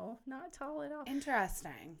 No, not tall at all.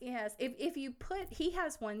 Interesting. Yes, if you put, he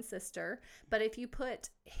has one sister, but if you put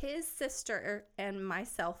his sister and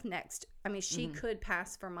myself next, I mean, she could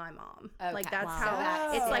pass for my mom. Like Okay. that's Wow.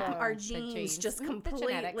 how So it's like that's our the genes genes. just The genetics,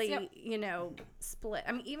 completely, yep. split.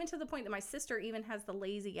 I mean, even to the point that my sister even has the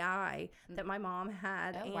lazy eye that my mom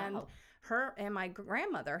had, Oh, and wow. her and my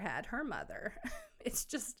grandmother had her mother. It's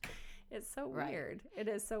so Right. weird. It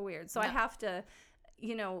is so weird. So I have to.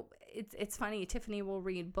 It's funny. Tiffany will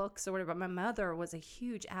read books or whatever. My mother was a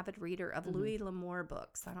huge avid reader of Louis L'Amour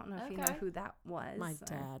books. I don't know if you know Okay. who that was. My or-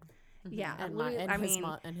 dad Yeah, and, Louis, and I his mean,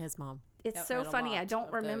 mom and his mom. it's Yep, so read a funny. I lot don't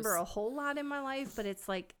of remember those. a whole lot in my life, but it's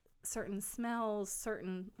like certain smells,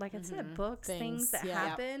 certain, like I said, books, things Things, that yeah.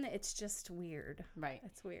 happen. It's just weird. Right.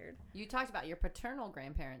 It's weird. You talked about your paternal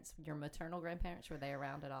grandparents. Your maternal grandparents, were they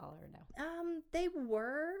around at all or no? They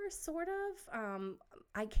were sort of.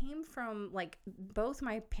 I came from, like, both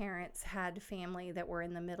my parents had family that were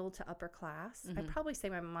in the middle to upper class. I'd probably say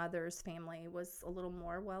my mother's family was a little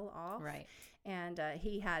more well off. Right. And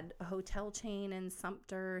he had a hotel chain in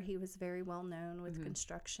Sumter. He was very well known with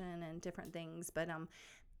construction and different things. But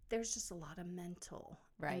there's just a lot of mental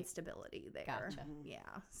Right. instability there. Gotcha. Yeah.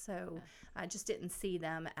 So I just didn't see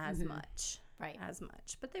them as much. Right. As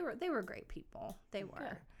much. But they were great people. They were.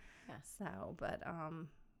 Good. Yeah. So, but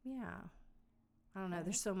yeah. I don't know.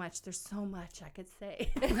 There's so much I could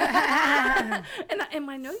say, and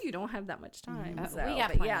I know you don't have that much time. We So, got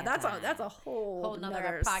but plenty yeah, of that's time. a whole Nother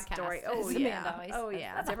nother podcast. story. as Oh Amanda yeah, always oh says.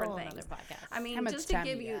 yeah, That's a different whole things. nother podcast. I mean, How much just to time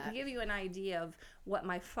give do you you got? give you an idea of what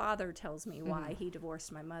my father tells me why he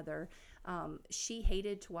divorced my mother. She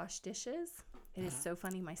hated to wash dishes. It is so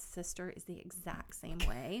funny. My sister is the exact same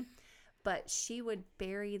way. But she would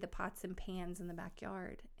bury the pots and pans in the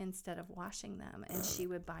backyard instead of washing them, and she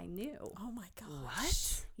would buy new. Oh my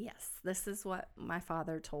gosh. Yes, this is what my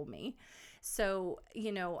father told me. So,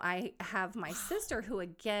 I have my sister who,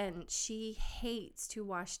 again, she hates to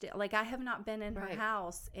wash it. Like, I have not been in her Right.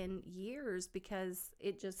 house in years because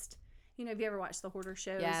it just, have you ever watched the hoarder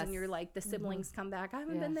shows Yes. and you're like, the siblings come back, I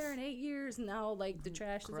haven't been there in 8 years, and now, like, the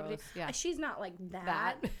trash is over there. Gross. Yeah. She's not like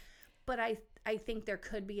that. But I think there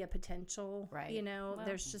could be a potential, Right. Well,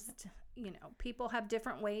 there's just, people have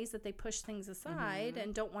different ways that they push things aside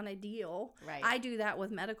and don't want to deal. Right. I do that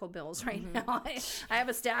with medical bills right now. I have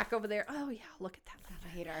a stack over there. Oh, yeah, look at that. I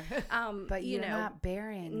hate her. But you're not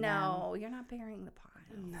burying them. No, you're not burying the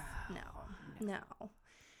pile. No.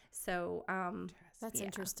 So, That's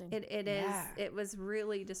interesting. It is. Yeah. It was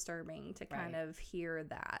really disturbing to kind Right. of hear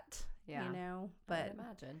that, Yeah. I But would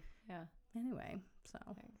imagine. Yeah. anyway, so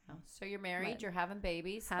There you go. So you're married. Right. You're having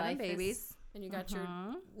babies. having Life is babies, And you got your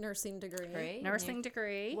nursing degree. great. and nursing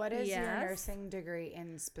degree. What is your yes. nursing degree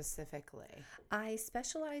in specifically? I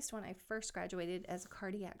specialized when I first graduated as a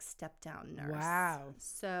cardiac step-down nurse. Wow.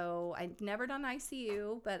 So I'd never done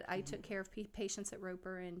ICU, but I took care of patients at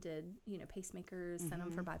Roper and did, pacemakers, sent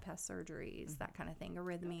them for bypass surgeries, that kind of thing,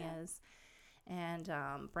 arrhythmias. And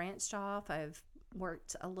branched off. I've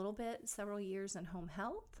worked a little bit, several years in home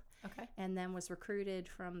health. Okay. And then was recruited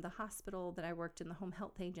from the hospital that I worked in, the home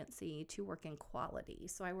health agency, to work in quality.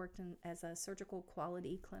 So I worked as a surgical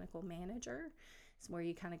quality clinical manager. It's where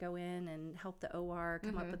you kind of go in and help the OR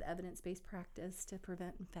come up with evidence-based practice to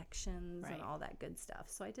prevent infections and Right. all that good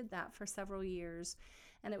stuff. So I did that for several years,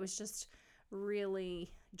 and it was just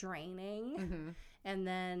really draining. And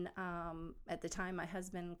then at the time, my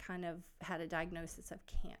husband kind of had a diagnosis of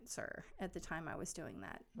cancer at the time I was doing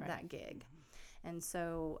that gig. And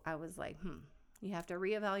so I was like, you have to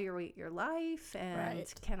reevaluate your life, and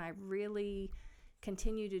Right. can I really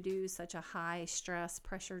continue to do such a high stress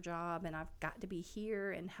pressure job? And I've got to be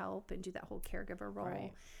here and help and do that whole caregiver role.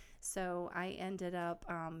 Right. So I ended up,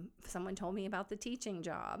 someone told me about the teaching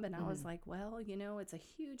job, and I was like, well, it's a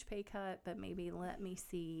huge pay cut, but maybe let me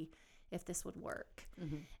see if this would work.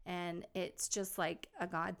 And it's just like a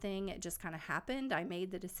God thing. It just kind of happened. I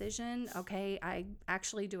made the decision. Okay, I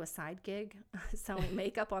actually do a side gig selling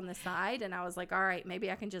makeup on the side. And I was like, all right,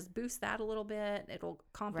 maybe I can just boost that a little bit. It'll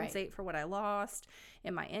compensate for what I lost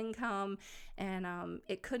in my income. And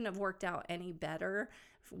it couldn't have worked out any better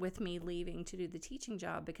with me leaving to do the teaching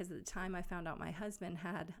job, because at the time I found out my husband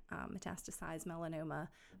had metastasized melanoma.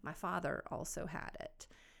 My father also had it.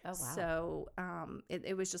 Oh, wow. So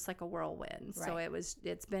it was just like a whirlwind. So Right.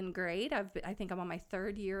 it's been great. I think I'm on my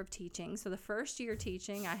 3rd year of teaching. So the first year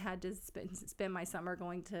teaching, I had to spend my summer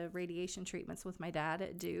going to radiation treatments with my dad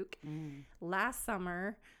at Duke. Last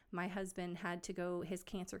summer, my husband had to go, his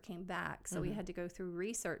cancer came back. So we had to go through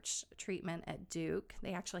research treatment at Duke.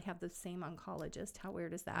 They actually have the same oncologist. How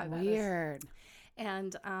weird is that? Weird.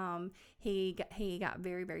 And he got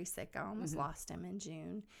very, very sick. I almost lost him in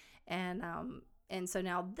June. And so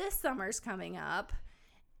now this summer's coming up,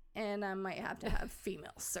 and I might have to have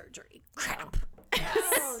female surgery. Crap.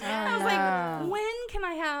 I was like, when can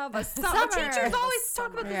I have a summer? Teachers always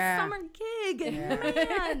talk about the summer gig.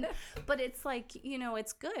 Man. But it's like,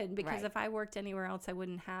 it's good, because Right. if I worked anywhere else, I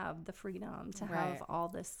wouldn't have the freedom to Right. have all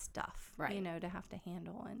this stuff, Right. to have to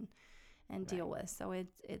handle and deal with. So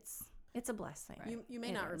it's a blessing. You may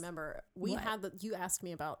It not is. remember. You asked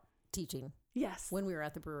me about teaching Yes. when we were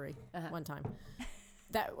at the brewery one time.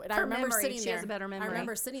 I Her remember memory. sitting She there. has a better memory. I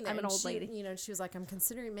remember sitting there. I'm an and old she, lady. she was like, "I'm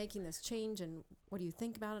considering making this change, and what do you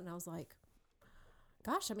think about it?" And I was like,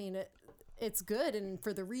 "Gosh, I mean, it's good, and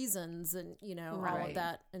for the reasons, and all of Right.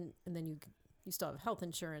 that, and then you still have health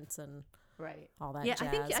insurance and Right. all that." Yeah, jazz,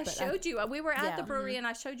 I think I but showed you. We were at yeah. the brewery, and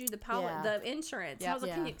I showed you the Yeah. the insurance. And I was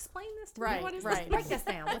like, "Can Yeah. you explain this to me? Right, What is right. Break this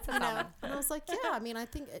down. What's this all about? And I was like, "Yeah, I mean, I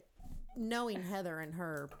think knowing Heather and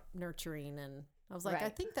her nurturing, and I was like, I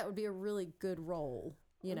Right. think that would be a really good role,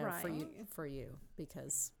 Right. for you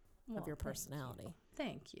because of your personality."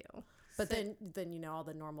 Thank you. But then all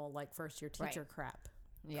the normal like first year teacher crap.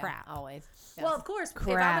 Yeah, Crap. always. Well, of course, if I'm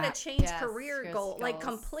Crap. going to change Yes, career your goal, like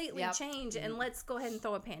skills. completely Yep. change, and let's go ahead and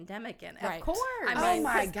throw a pandemic in it. Right. Of course. I mean, Oh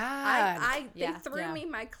my 'cause God. they Yeah. threw Yeah. me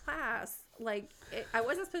my class. Like, I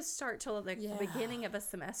wasn't supposed to start till the Yeah. beginning of a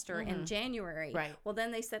semester in January. Right. Well,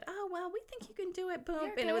 then they said, "Oh, well, we think you can do it." Boom,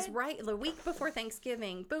 You're and it was good. right the week before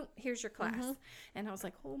Thanksgiving. Boom, here's your class. And I was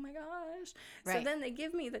like, "Oh my gosh!" So Right. then they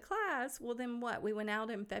give me the class. Well, then what? We went out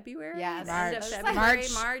in February. Yes. the end of March. February,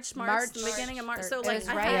 March. March, the beginning of March. So It like, was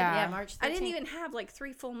I right. had- Yeah. Yeah, March 13th. I didn't even have like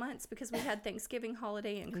 3 full months because we had Thanksgiving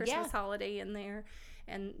holiday and Christmas holiday in there.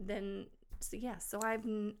 And then So I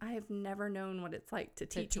have never known what it's like to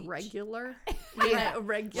teach teach. regular.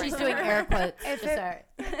 Regular. She's doing air quotes.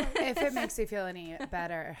 If it makes you feel any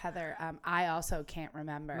better, Heather, I also can't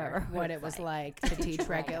remember what it was like to teach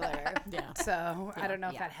regular. Yeah. So I don't know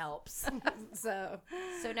if that helps. So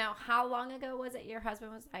now, how long ago was it your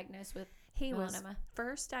husband was diagnosed with He was melanoma?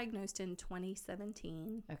 first diagnosed in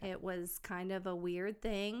 2017. Okay. It was kind of a weird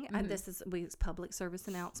thing. This is public service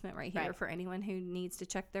announcement right here Right. for anyone who needs to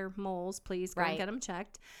check their moles. Please go and get them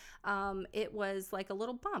checked. It was like a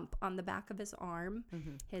little bump on the back of his arm,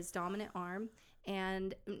 his dominant arm.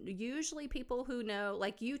 And usually people who know,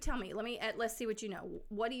 like you tell me, let's see what you know.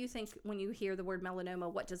 What do you think when you hear the word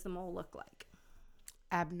melanoma? What does the mole look like?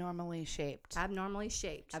 abnormally shaped. Abnormally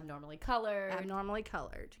shaped. Abnormally colored. Abnormally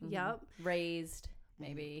colored. Yep. Raised,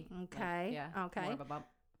 maybe. Okay. Okay. More of a bump.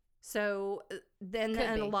 So then Could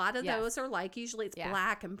and a be, lot of yes. those are like, usually it's Yeah.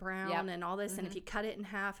 black and brown Yep. and all this. And if you cut it in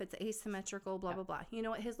half, it's asymmetrical, blah, blah, blah. You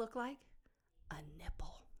know what his look like? A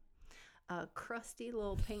nipple. A crusty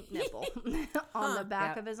little pink nipple on the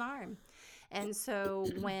back of his arm. And so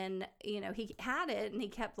when, he had it and he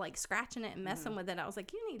kept like scratching it and messing with it, I was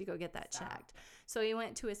like, you need to go get that checked. So he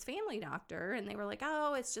went to his family doctor and they were like,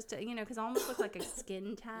 oh, it's just, because it almost looked like a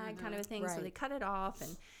skin tag kind of a thing. So Right. they cut it off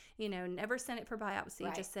and, never sent it for biopsy.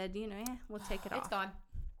 Right. Just said, we'll take it off. It's gone.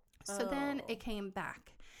 So then it came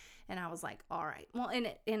back. And I was like, all right. Well,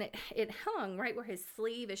 and it hung right where his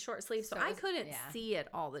short sleeve. So it I was- couldn't yeah. see it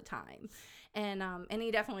all the time. And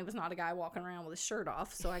he definitely was not a guy walking around with his shirt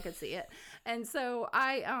off, so I could see it. And so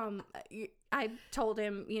I told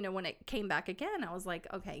him, when it came back again, I was like,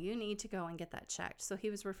 okay, you need to go and get that checked. So he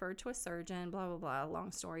was referred to a surgeon, blah, blah, blah,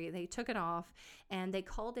 long story. They took it off and they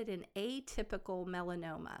called it an atypical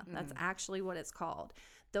melanoma. That's actually what it's called.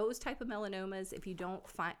 Those type of melanomas, if you don't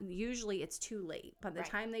find, usually it's too late. By the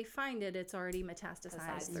time they find it, it's already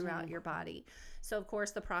metastasized throughout your body. So, of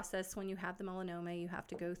course, the process when you have the melanoma, you have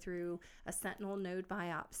to go through a sentinel node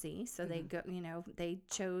biopsy. So they go, they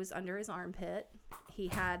chose under his armpit. He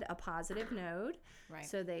had a positive node. Right.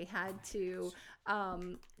 So they had to,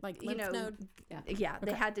 Like lymph node? yeah,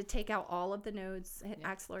 they had to take out all of the nodes,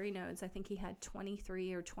 axillary nodes. I think he had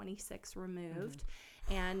 23 or 26 removed.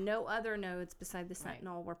 And no other nodes beside the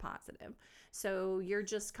sentinel were positive. So you're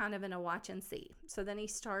just kind of in a watch and see. So then he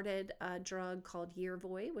started a drug called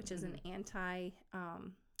Yervoy, which is an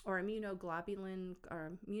or immunoglobulin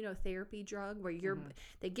or immunotherapy drug where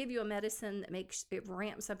they give you a medicine that it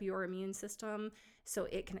ramps up your immune system so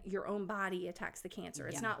your own body attacks the cancer.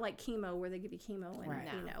 It's not like chemo where they give you chemo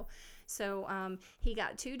and So he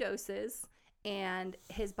got 2 doses. And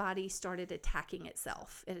his body started attacking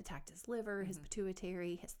itself. It attacked his liver, his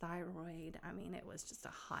pituitary, his thyroid. I mean, it was just a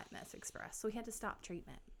hot mess express. So he had to stop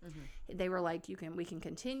treatment. They were like, we can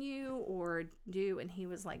continue or do. And he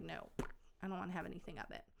was like, no, I don't want to have anything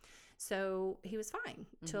of it. So he was fine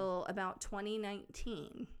till about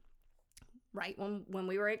 2019. Right when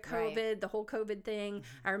we were at COVID, the whole COVID thing,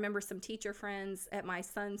 I remember some teacher friends at my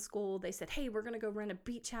son's school, they said, hey, we're going to go rent a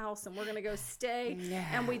beach house and we're going to go stay.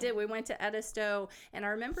 And we did. We went to Edisto. And I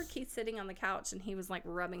remember Keith sitting on the couch and he was like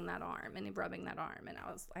rubbing that arm. And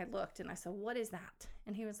I looked and I said, what is that?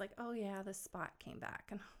 And he was like, oh, yeah, the spot came back.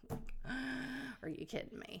 And I'm like, are you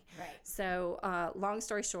kidding me? Right. So long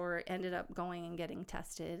story short, ended up going and getting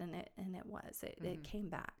tested and it came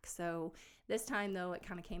back. So this time, though, it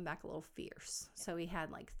kind of came back a little fierce. So he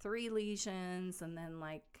had like 3 lesions, and then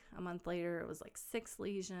like a month later, it was like 6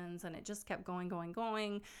 lesions, and it just kept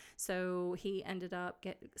going. So he ended up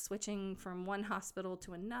switching from one hospital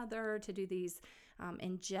to another to do these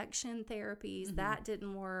injection therapies. That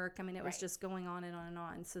didn't work. I mean, it was just going on and on and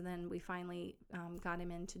on. So then we finally got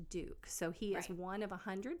him into Duke. So he is one of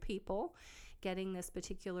 100 people getting this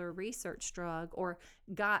particular research drug, or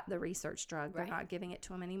got the research drug. They're not giving it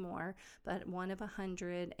to him anymore, but one of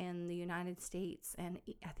 100 in the United States, and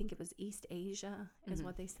I think it was East Asia is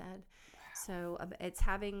what they said. So it's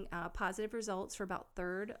having positive results for about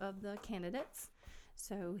 1/3 of the candidates.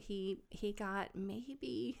 So he got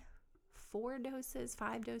maybe 4 doses,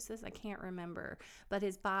 5 doses, I can't remember. But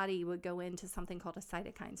his body would go into something called a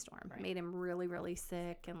cytokine storm. Made him really, really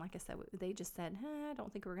sick. And like I said, they just said, I don't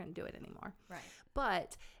think we're going to do it anymore. Right.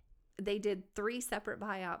 But they did 3 separate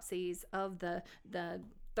biopsies of the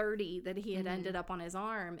 30 that he had ended up on his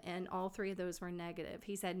arm, and all 3 of those were negative.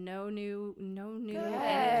 He said no new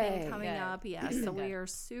anything coming up. Yes, so we are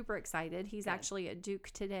super excited. He's actually at Duke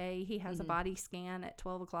today. He has a body scan at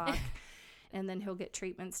 12 o'clock. And then he'll get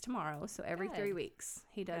treatments tomorrow. So every 3 weeks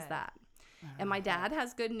he does that. And my dad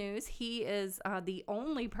has good news. He is the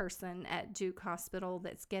only person at Duke Hospital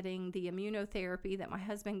that's getting the immunotherapy that my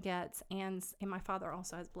husband gets, and my father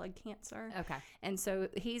also has blood cancer. Okay. And so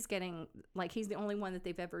he's getting, like, he's the only one that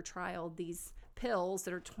they've ever trialed these pills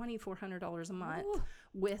that are $2,400 a month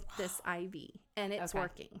with this IV, and it's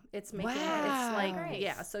working. It's making it's like Great.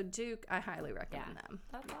 yeah. So Duke, I highly recommend them.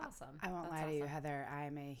 That's awesome. I won't That's lie to you, awesome. Heather. I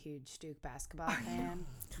am a huge Duke basketball fan.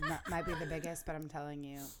 Might be the biggest, but I'm telling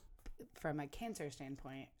you, from a cancer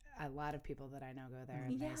standpoint, a lot of people that I know go there,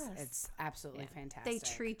 and Yes. it's absolutely fantastic. They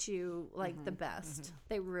treat you like the best.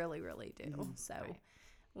 They really, really do. So.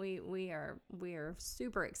 We are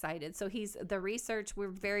super excited. So the research, we're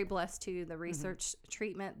very blessed too. The research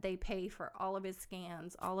treatment, they pay for all of his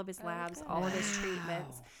scans, all of his labs, all of his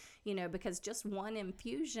treatments, because just one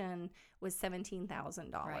infusion was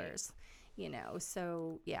 $17,000.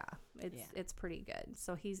 So yeah, it's pretty good.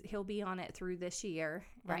 So he'll be on it through this year,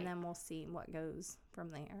 and then we'll see what goes from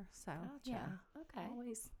there. So yeah, Okay.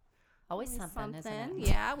 always something, isn't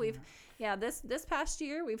it? Yeah, this past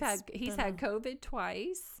year he's had COVID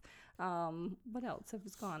twice. What else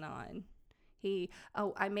has gone on?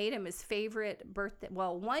 I made him his favorite birthday.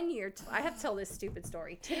 Well, 1 year, I have to tell this stupid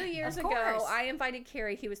story. 2 years ago, I invited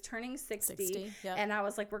Carrie. He was turning 60 yep. and I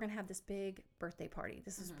was like, we're going to have this big birthday party.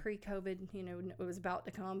 This is pre-COVID, it was about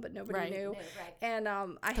to come, but nobody knew. Right. And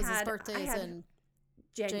Because his birthday is in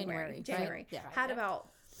January. right? Yeah. Had about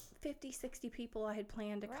 50, 60 people I had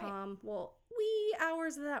planned to come. Well, wee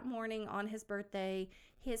hours of that morning on his birthday,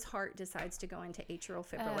 his heart decides to go into atrial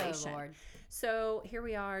fibrillation. Oh, Lord. So here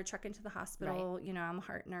we are, trucking to the hospital. I'm a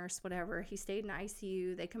heart nurse, whatever. He stayed in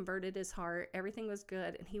ICU. They converted his heart. Everything was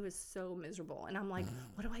good, and he was so miserable. And I'm like,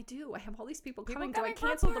 what do I do? I have all these people coming. Do I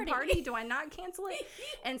cancel the party? Do I not cancel it?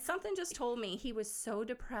 And something just told me he was so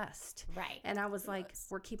depressed. Right. And I was like,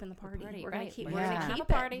 we're keeping the party. We're right. gonna keep. We're We're gonna gonna have keep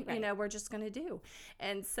a party. it. Right. We're just gonna do.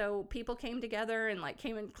 And so people came together and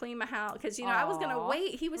came and cleaned my house because I was gonna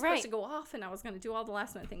wait. He was supposed to go off, and I was gonna do all the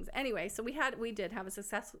last minute things. Anyway, so we did have a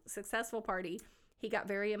successful party. He got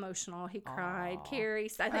very emotional. He cried. Carrie,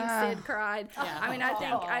 I think Sid cried. Yeah.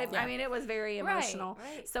 I mean, it was very emotional.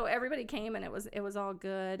 Right. So everybody came, and it was all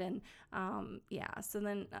good. And so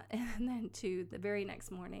then and then to the very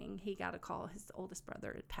next morning, he got a call. His oldest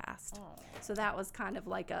brother had passed. So that was kind of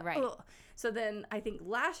like a ugh. So then I think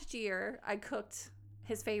last year I cooked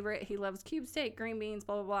his favorite. He loves cube steak, green beans,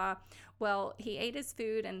 blah, blah, blah. Well, he ate his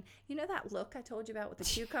food, and that look I told you about with the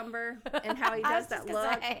cucumber and how he does that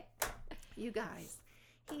look? You guys,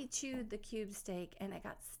 he chewed the cube steak, and it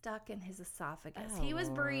got stuck in his esophagus. He was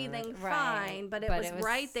breathing fine, but it was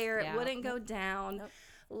right there. It wouldn't go down. Nope.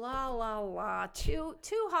 La, la, la. Two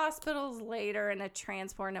hospitals later, in a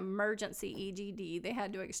transport, an emergency EGD, they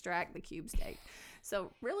had to extract the cube steak.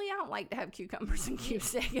 So really, I don't like to have cucumbers and cube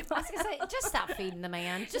steak. I was gonna say, just stop feeding the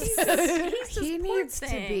man. He needs to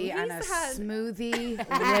be on a smoothie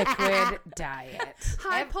liquid diet.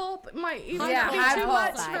 High pulp might even be high too pulp.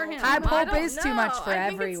 much for him. High I pulp don't is too know. much for I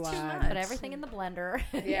think it's too everyone. much. Put everything in the blender.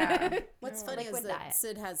 Yeah. What's funny is Liquid that diet.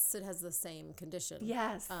 Sid has the same condition.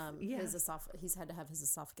 Yes. He's had to have his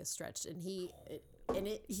esophagus stretched, and he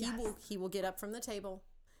will get up from the table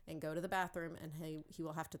and go to the bathroom, and he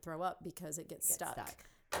will have to throw up because it gets stuck.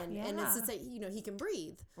 And it's the same, he can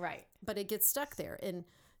breathe, Right. but it gets stuck there. And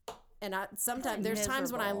I sometimes there's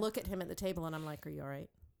times when I miserable. look at him at the table and I'm like, "Are you all right?"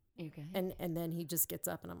 Okay. And then he just gets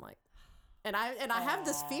up and I'm like, and I have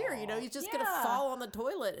this fear, he's just gonna fall on the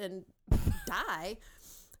toilet and die.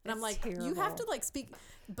 And I'm like, you have to speak,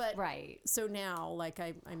 but Right. So now,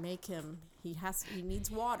 I make him. He needs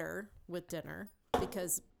water with dinner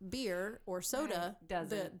because beer or soda,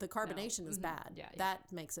 Doesn't. the carbonation is bad. Yeah, yeah.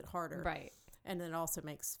 That makes it harder. Right. And then it also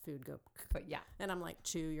makes food go. But yeah. And I'm like,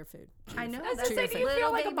 chew your food. I know. was That's gonna say, a do you feel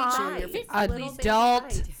little like a baby mom? bite. Little baby Adult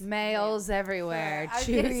bite. males everywhere. I was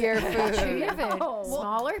Chew gonna say, your food. Chew your food. No.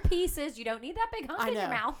 Smaller pieces. You don't need that big hunk I in your know.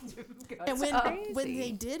 mouth. And when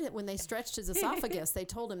they did it, when they stretched his esophagus, they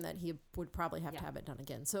told him that he would probably have to have it done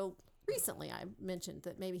again. So recently, I mentioned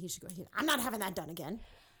that maybe he should go. I'm not having that done again.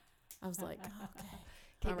 I was like, okay.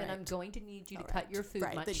 Okay, All then right. I'm going to need you to cut your food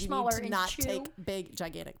Right, much that you smaller need to and not chew. take big,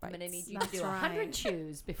 gigantic bites. I'm going to need you That's to do 100 right.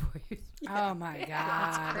 chews before you. Oh my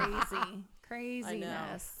God. Crazy.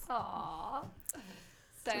 Craziness. Aw.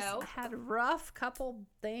 So had a rough couple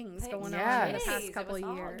things going Yeah. on in the Jeez, past it couple was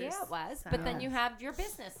all- years. Yeah, it was. But then you have your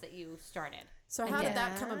business that you started. So how did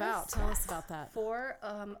that come about? Tell us about that. For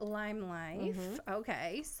Lime Life.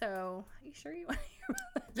 Okay, so you sure you want to hear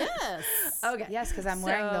about that? Yes. Okay. Yes, because I'm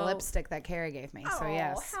wearing the So- lipstick that Carrie gave me. So Oh,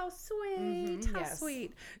 yes. how sweet. How yes.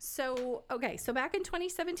 sweet. So, okay. So back in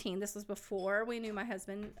 2017, this was before we knew my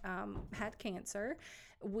husband had cancer.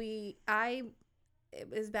 It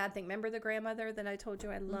was a bad thing. Remember the grandmother that I told you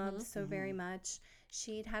I loved so very much?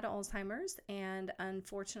 She'd had Alzheimer's and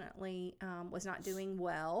unfortunately was not doing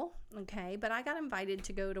well. Okay. But I got invited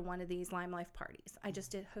to go to one of these Lime Life parties. I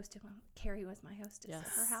just hosted one. Carrie was my hostess at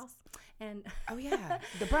her house. And Oh yeah,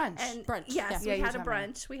 the brunch. and Brunch, yes, yeah. we Yeah, had you a told me.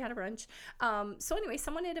 brunch. We had a brunch. So anyway,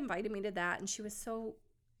 someone had invited me to that, and she was so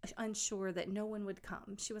unsure that no one would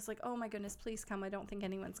come. She was like, "Oh my goodness, please come. I don't think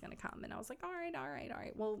anyone's going to come." And I was like, "All right, all right, all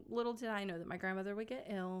right." Well, little did I know that my grandmother would get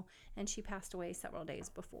ill, and she passed away several days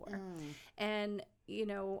before. And you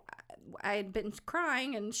know, I had been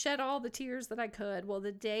crying and shed all the tears that I could. Well,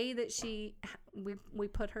 the day that we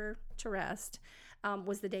put her to rest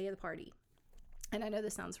was the day of the party. And I know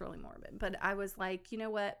this sounds really morbid, but I was like, you know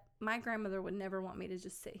what? My grandmother would never want me to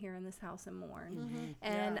just sit here in this house and mourn.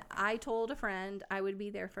 And I told a friend I would be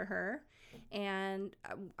there for her. And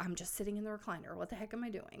I'm just sitting in the recliner. What the heck am I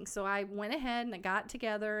doing? So I went ahead and I got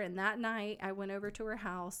together. And that night I went over to her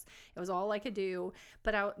house. It was all I could do.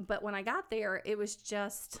 But when I got there, it was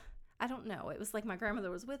just... I don't know. It was like my grandmother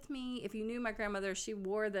was with me. If you knew my grandmother, she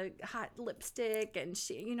wore the hot lipstick and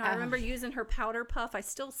I remember using her powder puff. I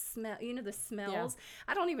still smell, the smells.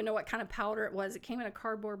 I don't even know what kind of powder it was. It came in a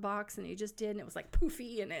cardboard box and you just did, and it was like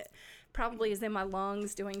poofy, and it probably is in my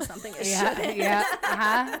lungs doing something it shouldn't.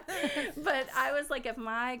 But I was like, if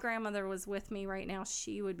my grandmother was with me right now,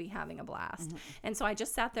 she would be having a blast. And so I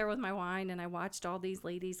just sat there with my wine and I watched all these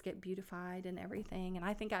ladies get beautified and everything. And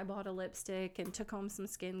I think I bought a lipstick and took home some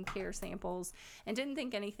skincare samples and didn't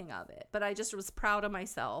think anything of it. But I just was proud of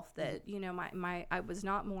myself that, I was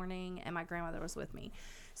not mourning and my grandmother was with me.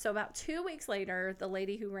 So about 2 weeks later, the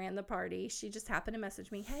lady who ran the party, she just happened to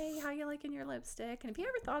message me, "Hey, how you liking your lipstick? And have you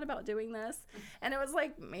ever thought about doing this?" And it was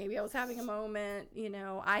like, maybe I was having a moment.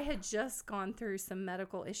 I had just gone through some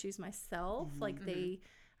medical issues myself.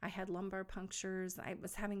 I had lumbar punctures. I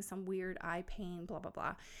was having some weird eye pain, blah, blah,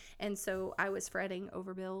 blah. And so I was fretting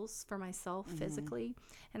over bills for myself physically.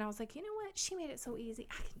 And I was like, you know what? She made it so easy.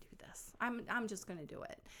 I can do this. I'm just going to do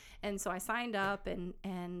it. And so I signed up, and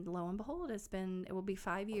lo and behold, it will be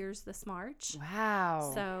 5 years this March.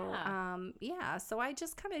 Wow. So, so I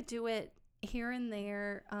just kind of do it here and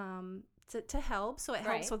there, to help. So it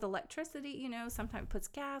helps with electricity, sometimes puts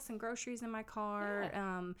gas and groceries in my car.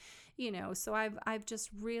 So I've just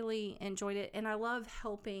really enjoyed it, and I love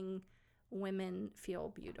helping women feel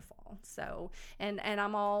beautiful. So, and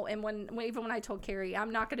I'm all, and even when I told Carrie, I'm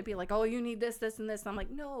not going to be like, "Oh, you need this, this, and this." I'm like,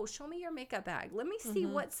 "No, show me your makeup bag. Let me see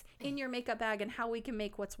what's in your makeup bag and how we can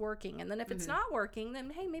make what's working. And then if it's not working, then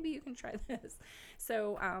hey, maybe you can try this."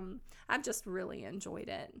 So, I've just really enjoyed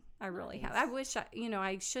it. I really have. I wish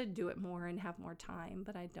I should do it more and have more time,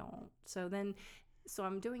 but I don't. So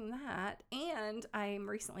I'm doing that, and I'm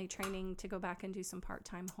recently training to go back and do some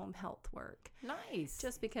part-time home health work. Nice.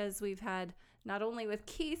 Just because we've had, not only with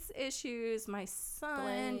Keith's issues, my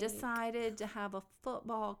son decided to have a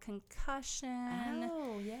football concussion.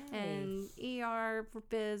 Oh, yeah. And ER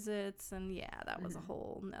visits, and that was a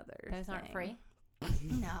whole nother Those aren't thing. free?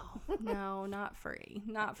 No, not free.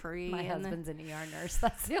 Not free. My And husband's an ER nurse.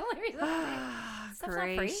 That's the only reason. Stuff's not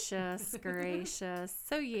free. Gracious.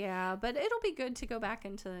 So but it'll be good to go back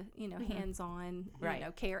into, hands-on,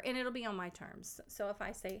 care, and it'll be on my terms. So if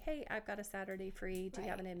I say, "Hey, I've got a Saturday free, do you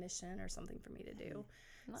have an admission or something for me to do?"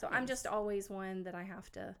 So I'm just always one that I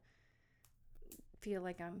have to feel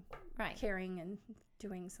like I'm caring and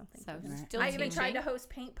doing something. So for them. still I even tried teaching? to host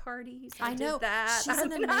paint parties. I know did that.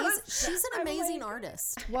 She's an amazing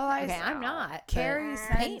artist. Well, I'm not. Carrie And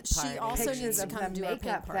sent she also pictures needs to of come the do our paint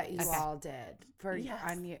makeup that parties. you all did for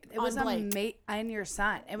on you. It On was Blake. on your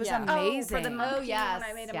son. It was Yeah. amazing. For the monkey, Oh, yes, when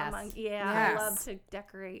I made him yes. a monkey. Yeah, Yes. I love to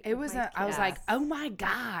decorate. It with was. my I was kids. like, oh my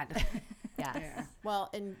god. Yeah. Well,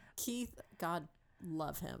 and Keith, God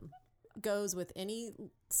love him, goes with any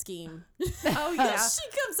scheme. Oh yeah. She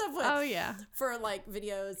comes up with Oh yeah. for like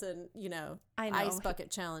videos and I know. ice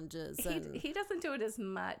bucket challenges. And He doesn't do it as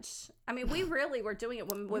much. I mean, we really were doing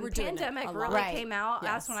it when were the doing it pandemic a lot. really Right. came out.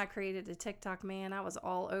 Yes. That's when I created a TikTok. Man, I was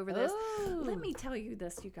all over this. Ooh. Let me tell you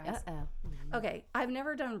this, you guys. Uh-oh. Okay, I've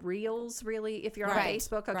never done reels really. If you're on Right,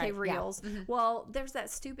 Facebook, okay, right, yeah. reels. Well, there's that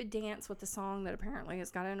stupid dance with the song that apparently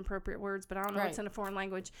has got inappropriate words, but I don't know. It's Right. in a foreign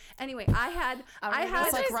language. Anyway, I had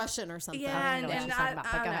it's like Russian or something. yeah, know what and you're I talking about,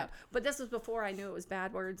 but don't go know. ahead. But this was before I knew it was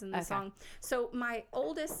bad words in the Okay. song. So my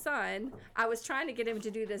oldest son, I was trying to get him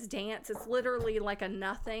to do this dance. It's literally like a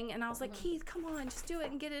nothing. And I was like, Keith, come on, just do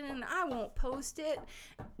it and get it in. I won't post it.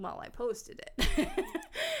 Well, I posted it.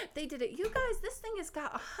 They did it. You guys, this thing has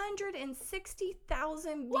got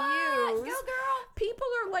 160,000 views. Go, girl. People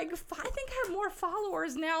are like, I think I have more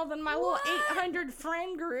followers now than my little 800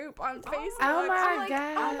 friend group on Facebook. Oh my I'm like,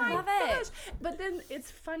 God. Oh my Love it. gosh. But then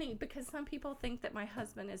it's funny because some people think that my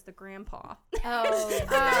husband is the grandpa. Oh,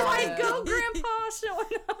 They're like, go grandpa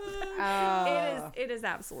showing up. Oh. It is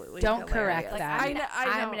absolutely Don't hilarious. correct like, that. I'm, I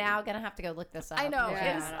know. I'm now gonna have to go look this up. I know.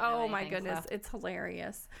 Yeah. It's, I don't know oh my anything, goodness. so. It's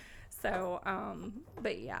hilarious. So,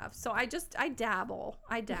 but yeah, so I dabble.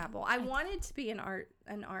 I wanted to be an art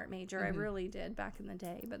major. I really did back in the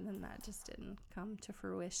day, but then that just didn't come to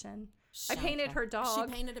fruition. I painted her She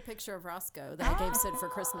dog. painted a picture of Roscoe that I gave Sid for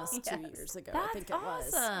Christmas 2 yes. years ago. That's I think it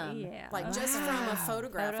was. awesome. Yeah. Like just from a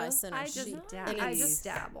photograph I Photos? sent her. I just she- I just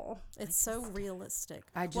dabble. it's so realistic.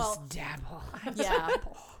 I just well, dabble. yeah,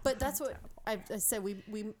 but that's what I said. We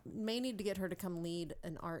may need to get her to come lead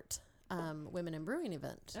an art women in brewing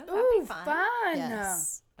event. That'd be Ooh, fun. fun.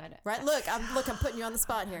 Yes. I know. Right. Look, I'm putting you on the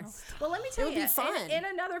spot here. Well, let me tell would you, be fun. In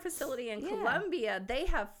another facility in Columbia, they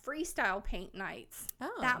have freestyle paint nights.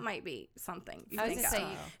 Oh. That might be something you I was think gonna of.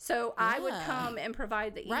 say, So I would Yeah. come and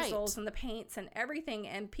provide the Right. easels and the paints and everything,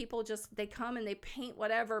 and people they come and they paint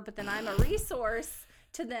whatever, but then I'm a resource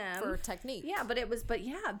to them. For technique. Yeah,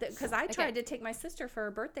 because I tried to take my sister for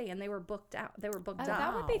her birthday and they were booked out. They were booked Oh, up.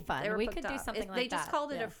 that would be fun. They were We booked could do up. something like They just that.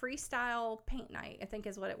 called it Yeah. a freestyle paint night, I think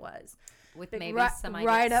is what it was. with Big- maybe Right, some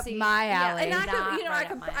right up ideas. my Yeah, alley. and I could, Not you know, right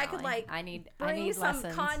I up my could alley. like I need bring some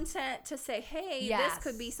lessons. content to say, hey, Yes. this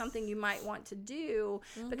could be something you might want to do.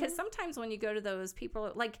 Because sometimes when you go to those people,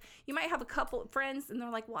 like you might have a couple of friends and they're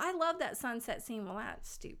like, well, I love that sunset scene. Well, that's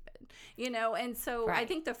stupid, you know? And so I Right.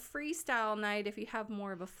 think the freestyle night, if you have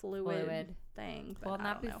more of a fluid thing. But Well, I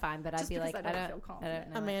that'd don't be know. fine, but I'd Just be because like, I don't I feel don't confident.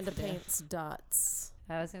 know. what Amanda to do. paints dots.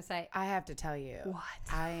 I was gonna say, I have to tell you, What?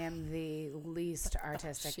 I am the least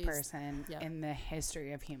artistic She's- person yeah. in the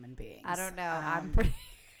history of human beings. I don't know. I'm Um, pretty.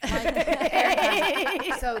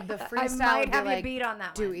 So the I freestyle might would be have you like, beat on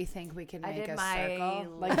that do one. we think we can I make did a my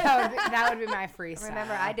circle? Like that would be my freestyle.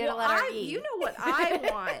 Remember, I did Well, a letter I, E. you know what I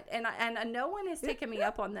want, and no one has taken me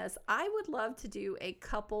up on this. I would love to do a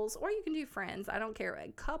couples, or you can do friends. I don't care. A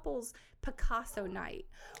couples Picasso night,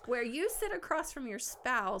 where you sit across from your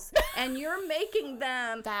spouse and you're making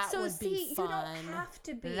them. That so would be see, you fun. don't have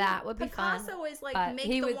to be. That would be fun, Picasso is like but make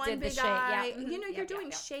he the did one the big shape, yeah. eye. Mhm. You know, you're Yep,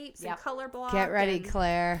 doing yep, shapes yep. and color block. Get ready, and-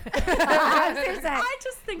 Claire. I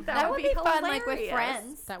just think that, would be fun, like with hilarious.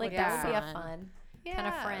 friends. That like would that be would be a fun. fun kind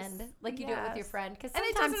of Yes. friend. Like you do it with your Yes. friend, because And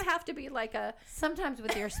it sometimes, doesn't have to be like a. sometimes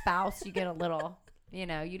with your spouse you get a little. You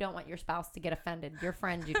know, you don't want your spouse to get offended. Your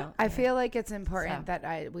friend, you don't. I feel like it's important So.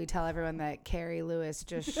 that we tell everyone that Carrie Lewis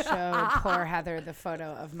just showed poor Heather the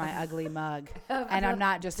photo of my ugly mug. And I'm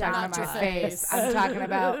not just talking Not about my your face. face. I'm talking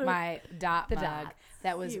about my dot The mug dots.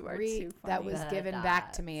 that was You are too that funny. was The given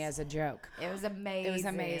back to me as a joke. It was amazing. It was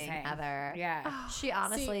amazing. Heather. Yeah. She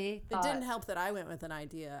honestly. See, it didn't help that I went with an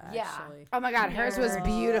idea. Yeah. Actually. Oh my God, hers was Nerd.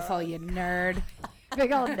 beautiful, you nerd.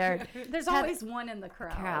 Big old nerd. There's always one in the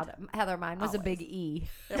crowd. Crowd. Heather, mine was a big E.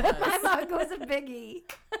 It was. My mug was a big E.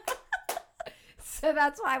 So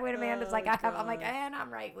that's why when Amanda's like, Oh, I'm like, God. and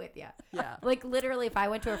I'm right with you. Yeah. Like literally, if I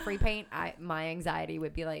went to a free paint, my anxiety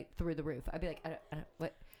would be like through the roof. I'd be like, I don't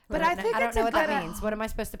what. But I I don't think know, I don't it's know a what that good- means. What am I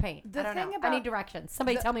supposed to paint? The I don't thing know. I about need directions.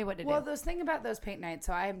 Somebody tell me what to do. Well, those thing about those paint nights.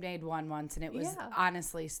 So I made one once, and it was Yeah.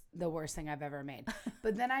 honestly the worst thing I've ever made.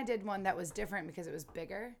 But then I did one that was different because it was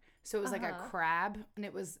bigger. So it was like a crab, and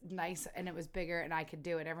it was nice, and it was bigger, and I could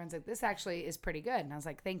do it. Everyone's like, "This actually is pretty good," and I was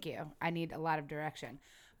like, "Thank you. I need a lot of direction."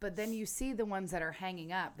 But then you see the ones that are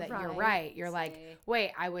hanging up that you're Right. right. You're like,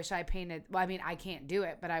 wait, I wish I painted. Well, I mean, I can't do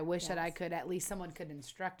it, but I wish that I could. At least someone could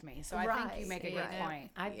instruct me. So I think you Right. make a Yeah. good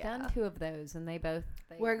point. I've done 2 of those, and they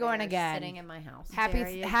We're going are again. Sitting in my house. There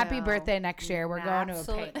you Happy go. birthday next year. We're going to a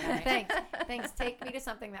Absolute- paint night. Thanks. Take me to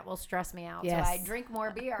something that will stress me out, Yes. so I drink more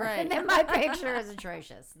beer, Right. and then my picture is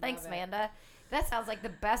atrocious. Thanks, Amanda. That sounds like the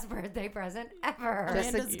best birthday present ever. Just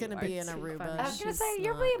Amanda's going to be in too Aruba. funny. I was gonna She's say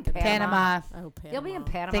you'll not be in gonna Panama. Oh, Panama. You'll be in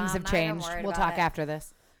Panama. Things I'm have not even changed. worried We'll about talk it. after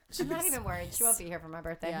this. I'm not even worried. She won't be here for my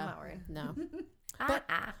birthday. Yeah. I'm not worried. No.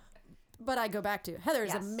 But I go back to Heather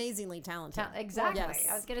is Yes. amazingly talented. Exactly. Yes.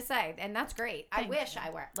 I was gonna say, and that's great. I wish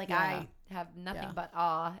I were like Yeah. I have nothing Yeah. but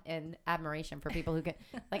awe and admiration for people who can.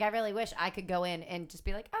 Like I really wish I could go in and just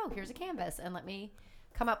be like, oh, here's a canvas, and let me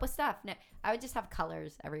come up with stuff. No, I would just have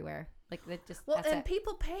colors everywhere. Like that just Well, that's and it.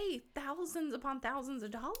 people pay thousands upon thousands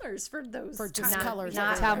of dollars for those. For just kind of- colors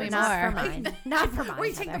Not, Tell me not more. for mine. Not for mine. Where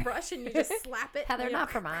you take the Heather. brush and you just slap it. Heather, and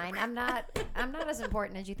not for mine. I'm not as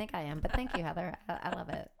important as you think I am. But thank you, Heather. I love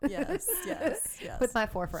it. Yes, yes, yes. With my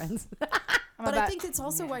 4 friends. But I think it's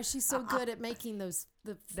also why she's so good at making the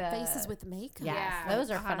faces with makeup. Yes, Yeah.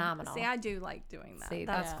 those are phenomenal. See, I do like doing that. See,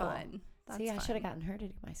 that's that's cool. fun. That's See, I fun. should have gotten her to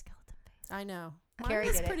do my skeleton face. I know. Carrie Mine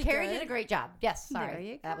was did it. pretty Carrie good. did a great job. Yes, sorry. There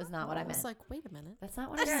you That was not what I I meant. was like, wait a minute. That's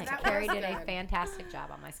not what I meant. that Carrie was did a good. fantastic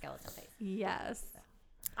job on my skeleton face. Yes.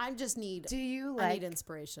 I just need. Do you I like? need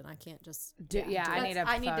inspiration. I can't just. I need a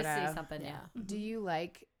I need to photo. see something. Yeah. Do you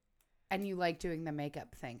like? And you like doing the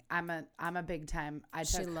makeup thing. I'm a big time. I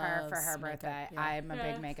She took her for loves her makeup, birthday. yeah. I'm a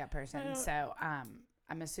big makeup person, so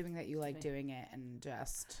I'm assuming that you like doing it and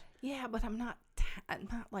just. Yeah, but I'm not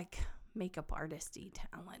like makeup artisty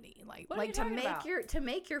talenty. Like What are you to talking make about? to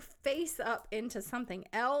make your face up into something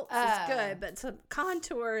else Oh. is good, but to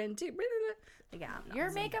contour and do yeah, I'm not Your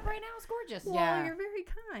so makeup right now is gorgeous. Well, Yeah. you're very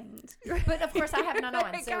kind. But of course, I have none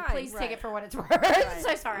on, Very so kind, please take right. it for what it's worth.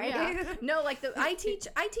 So sorry. Yeah. No, like I teach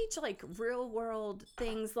like real world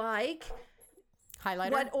things like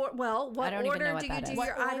Highlighter. what I don't even know order what do you that do is. What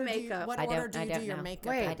your order eye do you- makeup? What I order don't- do I you do don't your know. makeup?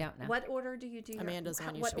 Wait. I don't know. What order do you do? Amanda's the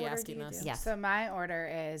one you what should be order asking do you us. do? Yes. So my order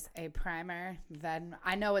is a primer. Then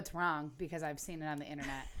I know it's wrong because I've seen it on the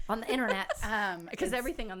internet. On the internet. Because it's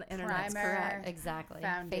everything on the internet is primer, correct. Exactly.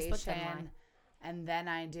 Facebook's in line. foundation, and then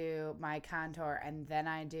I do my contour, and then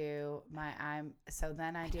I do my eye. So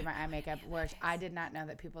then I do my eye makeup, which I did not know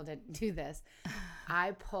that people didn't do this.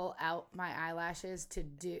 I pull out my eyelashes to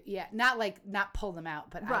do not pull them out,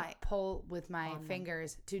 but I Right. pull with my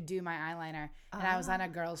fingers to do my eyeliner. And I was on a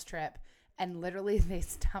girls' trip, and literally they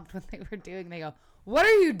stopped what they were doing. They go, "What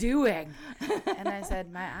are you doing?" And I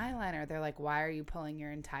said, "My eyeliner." They're like, "Why are you pulling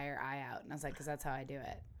your entire eye out?" And I was like, "Because that's how I do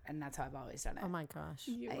it, and that's how I've always done it." Oh my gosh.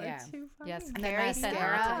 You are yeah. too funny. Yes. And then Carrie said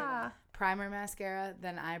mascara. not to. Ah. Primer, mascara,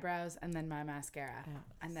 then eyebrows, and then my mascara,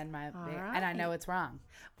 and then my. And I know right. it's wrong.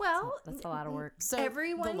 Well, That's a lot of work. So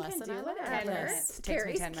everyone the can lesson do I learned. whatever. minutes. Takes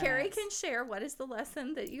me 10 Carrie minutes. can share what is the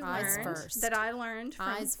lesson that you Eyes learned first. that I learned from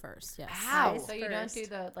Eyes first. Yes. Ow. Eyes So you don't do first.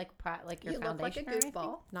 the like your You look like a foundation or anything?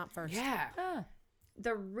 goofball. Not first. Yeah. Ah.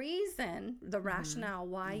 The reason, the rationale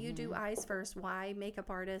why you do eyes first, why makeup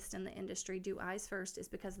artists in the industry do eyes first is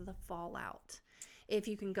because of the fallout. If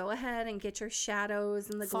you can go ahead and get your shadows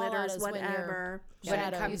and the Fallout glitters, is when your whatever. When it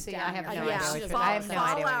shadow- comes You see, down, I have your no face. idea Yeah, what you're fall- I have no idea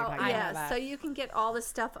what you're fallout, talking yes. about. So you can get all the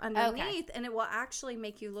stuff underneath, and it will actually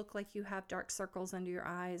make you look like you have dark circles under your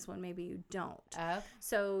eyes when maybe you don't. Okay.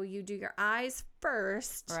 So you do your eyes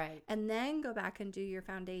first, Right. and then go back and do your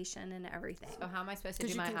foundation and everything. So how am I supposed to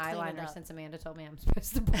 'Cause do you my can clean it eyeliner up. since Amanda told me I'm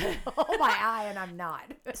supposed to pull my eye and I'm not?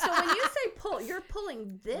 So when you say pull, you're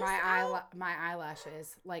pulling this out My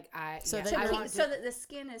eyelashes, like So yeah, that I you want so that the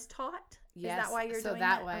skin is taut. Yes, Is that why you're so doing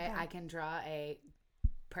that that? way Okay. I can draw a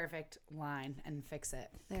perfect line and fix it.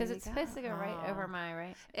 Because There it's you go. supposed to go right over my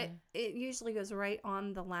right. It usually goes right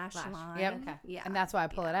on the lash line. Yep. Okay. Yeah. And that's why I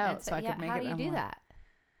pull it out, And so I yeah, can make how it. do you do more- that?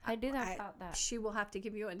 I do that I- without that. She will have to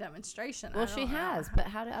give you a demonstration. Well, I she don't know. has, but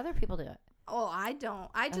how do other people do it? Oh, I don't.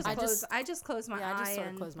 I just I close. just- I just close my yeah, I eye just sort of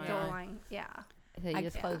and close my go eye. line. Yeah, So you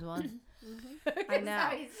just close one. I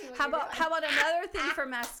know. How about another thing for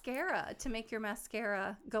mascara to make your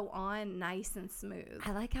mascara go on nice and smooth?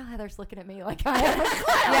 I like how Heather's looking at me like I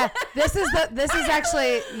have. Yeah, this is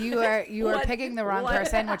actually you are What- picking the wrong what-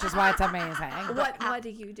 person, which is why it's amazing. What do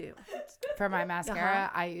you do? For my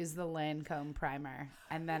mascara, I use the Lancome primer,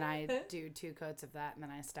 and then I do 2 coats of that, and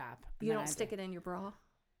then I stop. You don't stick it in your bra.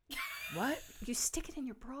 What? You stick it in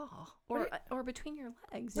your bra or between your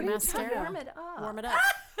legs. What You are you just talking warm it up. Warm it up.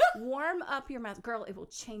 Warm up your mouth, girl. It will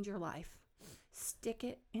change your life. Stick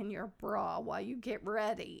it in your bra while you get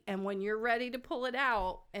ready, and when you're ready to pull it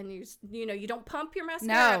out, and you don't pump your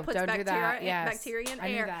mascara. No, it puts don't do bacteria, that. Yes, bacteria and I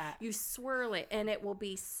knew air. that. You swirl it, and it will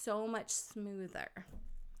be so much smoother.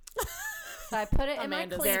 So I put it in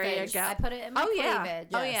Amanda's my There you cleavage. go. I put it in my Oh yeah, cleavage.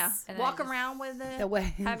 oh Yes. yeah. And I Walk just- around with it. The way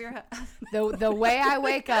Have your. the way I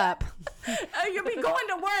wake up, Oh, you'll be going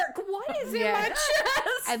to work. What is in Yeah. my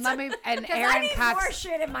chest? and let me and I Aaron need Cox. more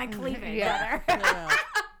shit in my cleavage. Yeah. Heather. Yeah.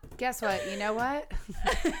 Guess what? You know what?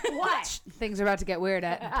 What? Things are about to get weird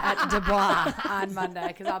at Dubois on Monday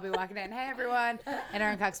because I'll be walking in. Hey, everyone. And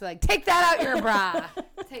Aaron Cox will be like, take that out your bra.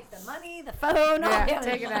 Take the money, the phone, all Yeah, the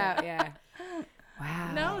other take it shit. out. Yeah.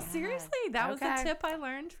 Wow. No, seriously, that was Okay. a tip I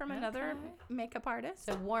learned from another makeup artist.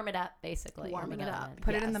 So warm it up, basically. Warming it up.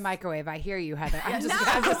 Put it in the Yes. microwave. I hear you, Heather. I'm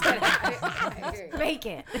just kidding. I hear you. Bake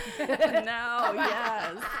it. No,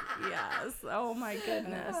 yes. Oh my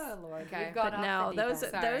goodness. Lord. Okay. We've gone But off no, the deep those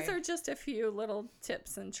end. Sorry. are just a few little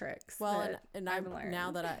tips and tricks. Well, that and I've I'm learned.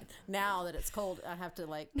 now that it's cold, I have to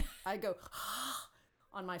I go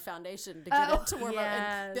on my foundation to get it to warm up.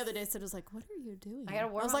 And the yes. other day, Sid was like, "What are you doing?" I gotta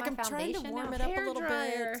warm I was up like, my "I'm trying to foundation warm now." it up Hair a little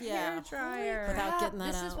dryer, bit." Yeah, hair dryer. without getting that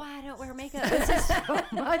This out. is why I don't wear makeup. This is so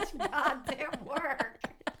much goddamn work.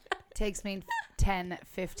 Takes me 10,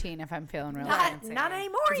 15 if I'm feeling really Not, fancy. not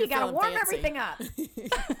anymore. If You you're gotta feeling warm fancy. everything up.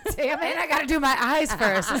 Damn it. I got to do my eyes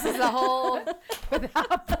first. This is the whole.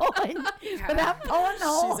 without pulling the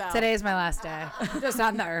hole. She's out. Today's my last day. Just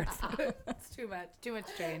on the earth. It's too much. Too much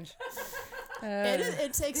change.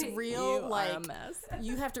 It takes You real are a like mess.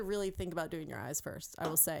 you have to really think about doing your eyes first. I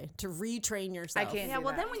will say to retrain yourself. can't Yeah, do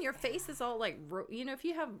well, that. then when your face is all like, if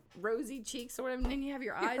you have rosy cheeks or whatever, and then you have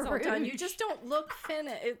your eyes all done, you just don't look thin.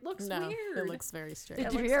 It looks No, weird. it looks very strange. It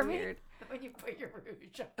Did you looks hear me? weird. When you put your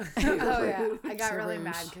rouge on. Oh yeah, I got really Rouge.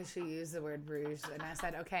 mad because she used the word rouge, and I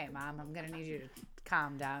said, "Okay, Mom, I'm gonna need you to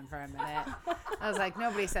calm down for a minute." I was like,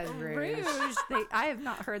 "Nobody says rouge." Rouge. I have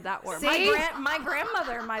not heard that word. See? My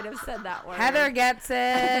grandmother might have said that word. Heather gets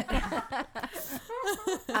it.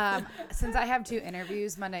 Since I have 2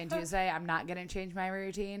 interviews Monday and Tuesday, I'm not gonna change my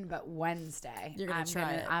routine. But Wednesday, You're gonna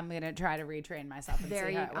try it. I'm gonna try to retrain myself. And There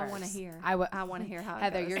see you. how it I want to works. hear. I I want to hear how.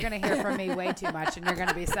 Heather, it goes. you're gonna hear from me way too much, and you're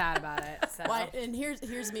gonna be sad about it. So. Why, and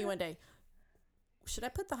here's me one day. Should I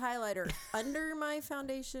put the highlighter under my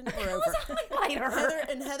foundation or over?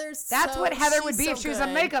 Heather's That's so, what Heather she's would be so if she was a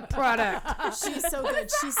good. makeup product. She's so good.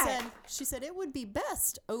 She said it would be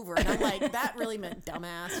best over, and I'm like, that really meant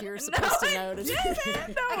dumbass. You're supposed to know to do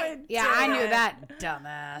it. No, it Yeah, I knew didn't. that,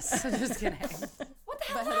 dumbass. Just kidding. What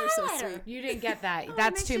the But hell? Heather's so sweet. You didn't get that. it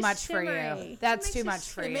That's makes too you much for you. shimmery. That's It too makes much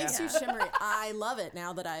you for It you. makes you shimmery. I love it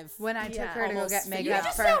now that I've. When I took Yeah. her to go Almost get figured You makeup out.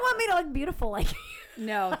 just for don't want me to look beautiful like you.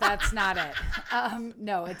 no, that's not it.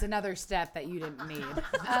 No, it's another step that you didn't need.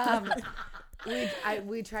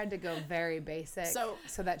 We tried to go very basic, So,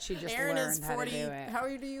 so that she just Aaron learned is how 40. to do it. How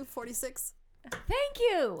old are you? 46? Thank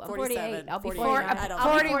you. I'm 47, 48. I'll be 49. 49. I don't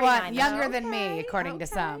I'll be 41, 49 now. younger than me, according to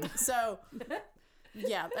some. So,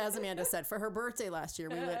 yeah, as Amanda said, for her birthday last year,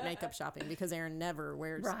 we went makeup shopping because Erin never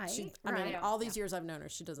wears. Right, I mean, right. all these years I've known her,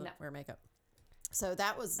 she doesn't No. wear makeup. So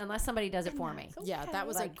that was, Unless somebody does it for me. yeah, that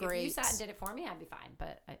was Like, a great. If you sat and did it for me, I'd be fine.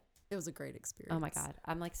 But It was a great experience. oh my god,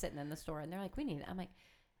 I'm like sitting in the store and they're like, "We need it." I'm like,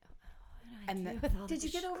 And "What do I do the- with all Did this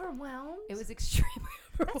you get shit?" overwhelmed? It was extremely.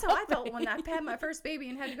 That's how I felt when I had my first baby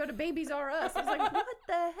and had to go to Babies R Us. I was like, what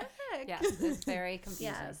the heck? Yeah, it was very confusing.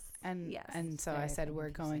 Yes. And Yes. and so I Very said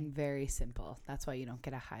we're going very simple. That's why you don't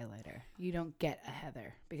get a highlighter. You don't get a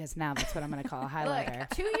Heather because now that's what I'm going to call a highlighter. Look,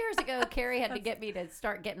 2 years ago, Carrie had to get me to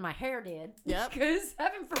start getting my hair did. Yep. Because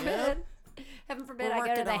heaven forbid, We're I go to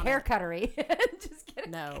working the on hair it. cuttery and just get a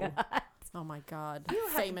No. cut. Oh my God. You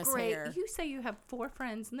have Famous great. hair. You say you have 4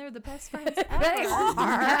 friends and they're the best friends They ever.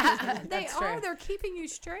 are. They That's are. true. They're keeping you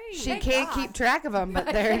straight. She Thank can't God. keep track of them, but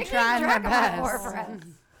they're Keep trying their track of my best. poor friends.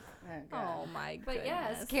 Oh my But goodness.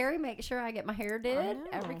 yes, Carrie makes sure I get my hair did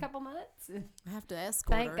every know. couple months. I have to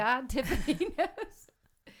escort Thank her. God Tiffany knows.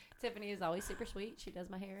 Tiffany is always super sweet. She does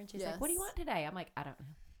my hair and she's like, "What do you Yes. want today?" I'm like, "I don't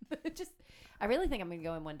know." I really think I'm gonna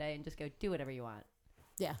go in one day and just go do whatever you want.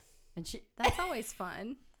 Yeah. And she That's always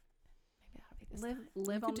fun. maybe that'll be this Live time.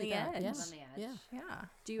 live could on do the that, edge. yeah. On the edge. Yeah. Yeah.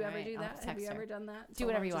 Do you All ever right, do I'll that? Have text you her. ever done that? Do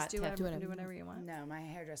whatever you Just want, Do Tiff. whatever, Do do whatever. whatever you want. No, my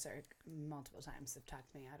hairdresser multiple times have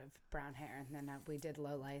talked me out of brown hair, and then we did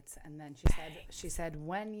low lights, and then she said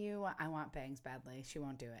when you I want bangs badly, she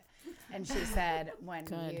won't do it, and she said when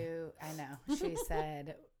Good. you I know she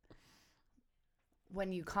said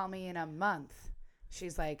when you call me in a month.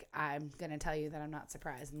 She's like, I'm going to tell you that I'm not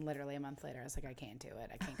surprised. And literally a month later, I was like, I can't do it.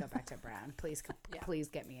 I can't go back to brown. Please, please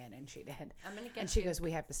get me in. And she did. I'm gonna get And she you. goes,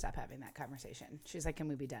 we have to stop having that conversation. She's like, can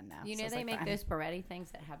we be done now? You So know I was they like, make fine. those Peretti things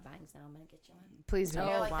that have bangs now. I'm gonna get you one. Please do. You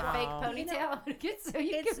know, like wow. the fake ponytail. I'm gonna get so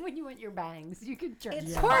you can when you want your bangs, you can trim.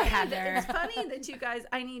 It's them. Poor funny Heather. that- It's funny that you guys.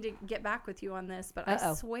 I need to get back with you on this, but I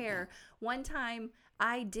Uh-oh. swear, one time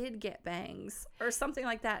I did get bangs or something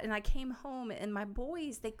like that, and I came home and my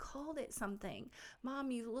boys they called it something. Mom,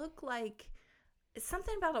 you look like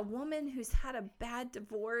something about a woman who's had a bad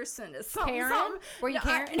divorce and is something. Karen? Were you No,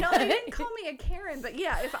 Karen? no, they didn't call me a Karen, but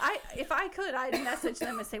yeah, if I could, I'd message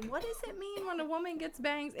them and say, what does it mean when a woman gets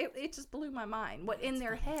bangs? It just blew my mind. What in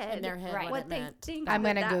their head? In their head, Right. what What it they meant. think. I'm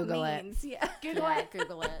that gonna that Google it. means. Yeah, Google Yeah, it.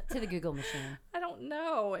 Google it. To the Google machine. I don't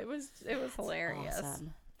know. It was hilarious.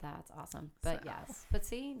 Awesome. That's awesome. But So. yes. But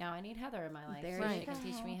see, now I need Heather in my life. There so you she can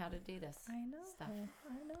teach go. me how to do this I know. stuff.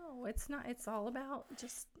 I know. It's not. It's all about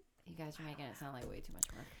just. You guys are making it sound like way too much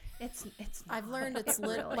work. It's. I've not. learned it's It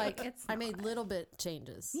really- like it's I made not. little bit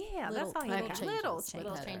changes. Yeah, that's all you little need. changes Little with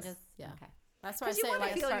Little Heather. changes. Yeah. Okay. That's why I Because you say want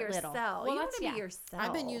like to feel start yourself. little. You Well, want to that's- be yeah. yourself.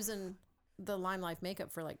 I've been using the Lime Life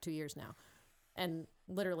makeup for like 2 years now, and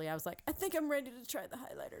literally I was like, I think I'm ready to try the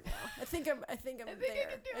highlighter now. I think I'm there.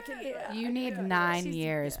 I can do it. You need 9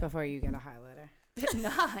 years before you get a highlighter.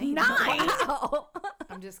 9. Wow.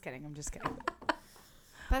 I'm just kidding.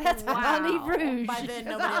 But that's Holly Rouge. By then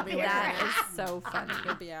nobody will be wearing That it. is so funny.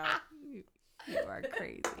 It'll be out. You are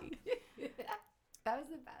crazy. That was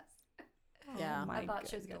the best. Yeah. Oh my I thought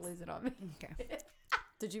she was going to lose it on me. Okay.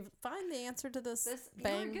 Did you find the answer to this, This- you were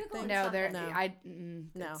bang Googling thing? No, there. No.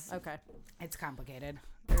 No. It's, Okay. it's complicated.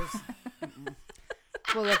 There's.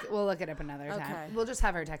 We'll look it up another time. Okay. We'll just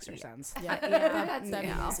have her text her sons. Yeah. That'd That'd be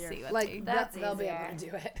be I'll easier. see what Like That's they'll be easier. able to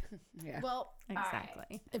do it. Yeah. Well,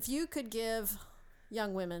 exactly. if you could give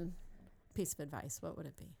young women a piece of advice, what would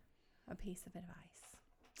it be? A piece of advice.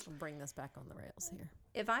 We'll bring this back on the rails here.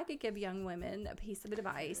 If I could give young women a piece of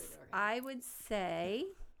advice, I would say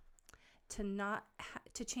to not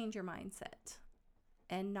to change your mindset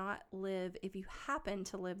and not live, if you happen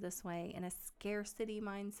to live this way, in a scarcity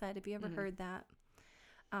mindset. Have you ever heard that?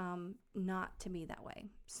 Not to be that way.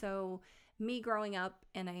 So me growing up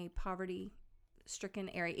in a poverty stricken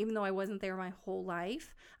area, even though I wasn't there my whole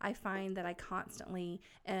life, I find that I constantly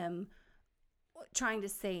am trying to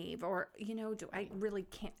save, or I really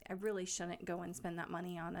shouldn't go and spend that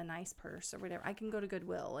money on a nice purse or whatever. I can go to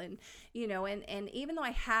Goodwill, and and even though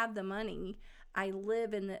I have the money, I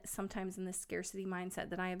live sometimes in this scarcity mindset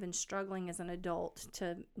that I have been struggling as an adult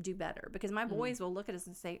to do better, because my boys will look at us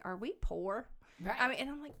and say, "Are we poor?" Right. I mean, and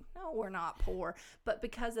I'm like, no, we're not poor. But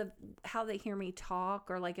because of how they hear me talk,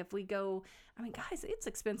 or like if we go, I mean, guys, it's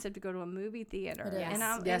expensive to go to a movie theater. It is.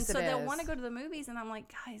 And Yes, so it they'll is. want to go to the movies, and I'm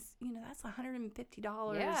like, guys, that's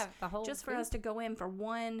 $150 Yeah, the whole just for group. us to go in for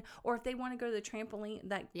one. Or if they want to go to the trampoline,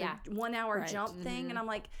 the Yeah. 1 hour Right. jump thing, and I'm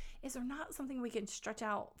like, is there not something we can stretch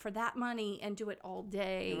out for that money and do it all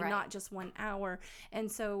day, Right. not just 1 hour?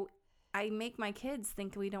 And so I make my kids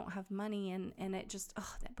think we don't have money, and it just,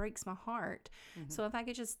 that breaks my heart. So if I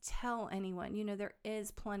could just tell anyone, there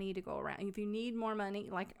is plenty to go around. If you need more money,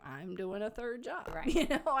 like I'm doing a third job,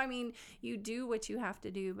 Right. I mean, you do what you have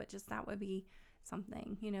to do, but just that would be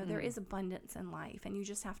something, there is abundance in life, and you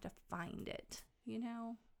just have to find it,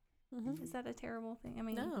 Is that a terrible thing? I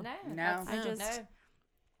mean, No. No. I just, no.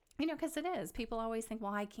 because it is. People always think,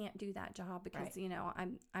 well, I can't do that job because, Right.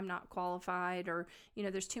 I'm not qualified, or,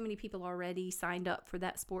 there's too many people already signed up for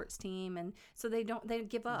that sports team. And so they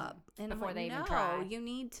give up. And I'm Before like, they even no, try. you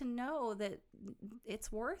need to know that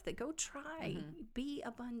it's worth it. Go try. Be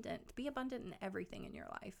abundant. Be abundant in everything in your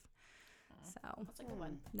life. So That's a good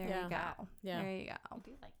one. there Yeah. you go. Yeah. There you I go.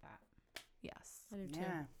 do like that. Yes. I do too.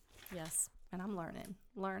 Yeah. Yes. And I'm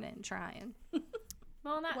learning, trying.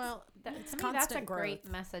 Well, and that's, Well, that, it's to me, that's a constant great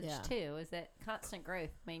growth. message Yeah. too. Is that constant growth?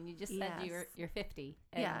 I mean, you just said Yes. you're 50.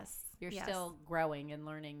 And Yes. You're Yes. still growing and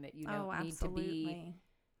learning that you don't Oh, need to be. absolutely.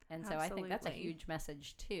 And so I think that's a Absolutely. huge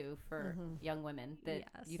message too for young women, that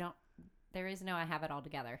Yes. you don't. There is no I have it all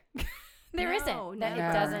together. There No, not That no.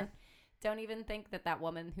 it doesn't. Don't even think that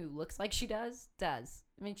woman who looks like she does.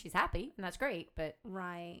 I mean, she's happy and that's great, but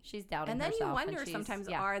Right. she's doubting And then herself. you wonder she's- sometimes,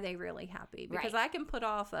 yeah. are they really happy? Because Right. I can put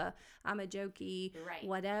off I'm a jokey, Right.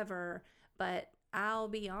 whatever, but I'll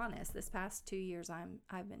be honest, this past 2 years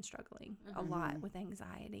I've been struggling a lot with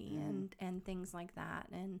anxiety and things like that.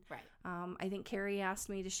 And Right. I think Carrie asked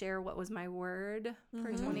me to share what was my word for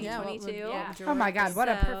Yeah, 2022. what would your Oh my word God, be? what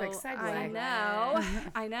a So, perfect segue. I know.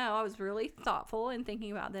 I know. I was really thoughtful in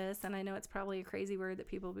thinking about this, and I know it's probably a crazy word that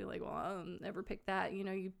people will be like, well, I'll never pick that.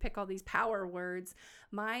 You pick all these power words.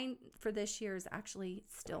 Mine for this year is actually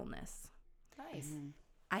stillness. Nice.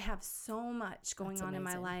 I have so much going That's on in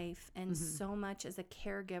my amazing. life, and so much as a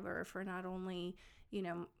caregiver for not only,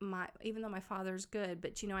 even though my father's good,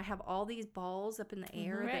 but, I have all these balls up in the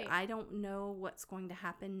air Right. that I don't know what's going to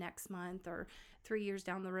happen next month or 3 years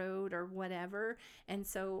down the road or whatever. And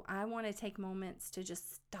so I want to take moments to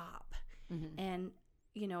just stop and,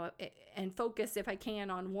 and focus if I can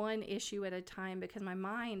on one issue at a time, because my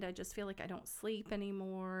mind, I just feel like I don't sleep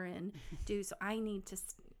anymore and so I need to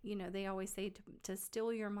they always say to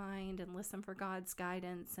still your mind and listen for God's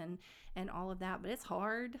guidance and all of that. But it's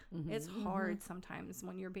hard. It's hard sometimes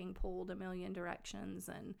when you're being pulled a million directions.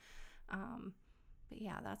 And, but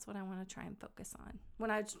yeah, that's what I want to try and focus on. When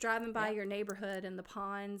I was driving by your neighborhood and the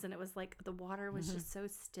ponds and it was like the water was just so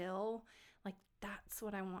still, like that's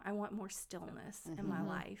what I want. I want more stillness in my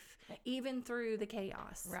life, even through the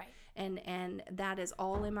chaos. Right. And that is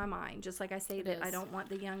all in my mind. Just like I say that I don't want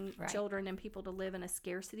the young Right. children and people to live in a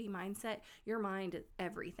scarcity mindset. Your mind is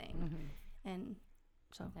everything. And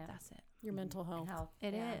so that's it. Your mental health. Health.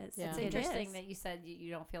 It Yeah. is. Yeah. It's It interesting is. that you said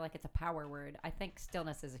you don't feel like it's a power word. I think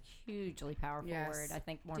stillness is a hugely powerful Yes. word. I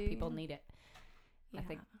think more Do people you? need it. Yeah. I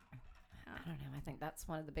think, I don't know. I think that's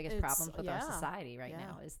one of the biggest It's- problems with our yeah. society right Yeah.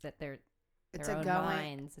 now is that their It's own a going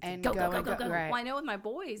minds. It's a and go, go, going, go, go, go. right. Well, I know with my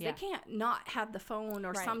boys, Yeah. they can't not have the phone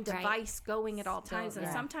or Right. some Right. device going at all Still, times. And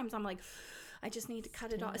yeah. sometimes I'm like, I just need to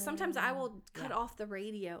cut it off. Sometimes I will cut off the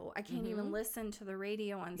radio. I can't even listen to the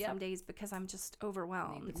radio on Yep. some days because I'm just Need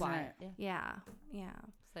overwhelmed. the quiet. Right. Yeah. Yeah.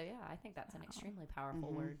 So yeah, I think that's an extremely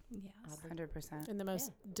powerful word. Yes. 100%. And the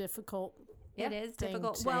most difficult. Yeah. It is Thing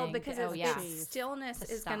difficult. to- Well, thing because to- it's, oh, yeah. it's stillness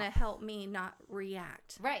To is going to stop. help me not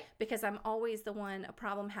react. Right. Because I'm always the one, a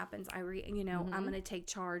problem happens, I'm going to take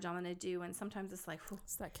charge, I'm going to do. And sometimes it's like, whew,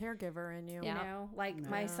 It's that caregiver in you. Yeah. like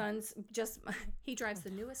my son's he drives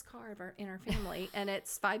the newest car in our family and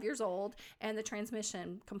it's 5 years old and the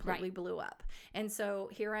transmission completely blew up. And so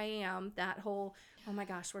here I am, that whole, oh my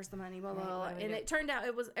gosh, where's the money? Blah, blah, blah. what do we And do? it turned out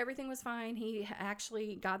everything was fine. He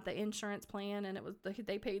actually got the insurance plan and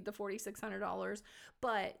they paid the $4,600.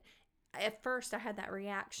 But at first I had that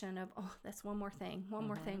reaction of, oh, that's one more thing, one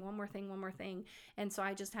more thing, one more thing, one more thing. And so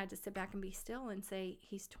I just had to sit back and be still and say,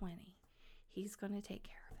 he's 20. He's going to take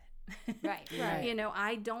care of it. Right. Right.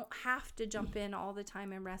 I don't have to jump in all the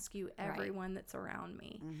time and rescue everyone that's around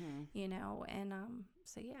me, and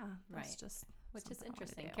so yeah, that's Right. just Which is something I wanna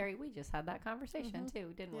interesting. do. Carrie, we just had that conversation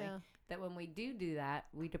too, didn't Yeah. we? That when we do that,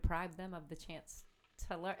 we deprive them of the chance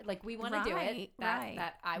to learn. Like we want to do it. Right, right.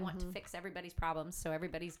 That I want to fix everybody's problems so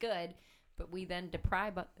everybody's good, but we then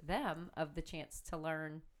deprive them of the chance to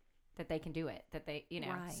learn that they can do it. That they,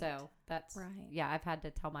 Right. So that's Right. yeah. I've had to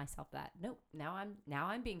tell myself that. Nope. Now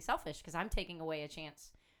I'm being selfish because I'm taking away a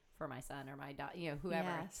chance for my son or my daughter, whoever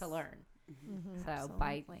Yes. to learn. So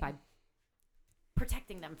Absolutely. by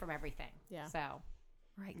protecting them from everything. Yeah. So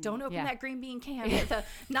Right. Don't open Yeah. that green bean can with a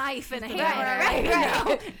knife and a Right, hammer.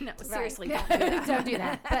 right. No, Right. seriously, don't do that. don't do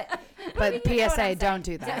that. But you know what PSA, I'm don't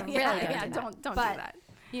do saying. that. Yeah, Yeah, really yeah, don't do don't that.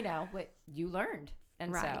 do that. What you learned,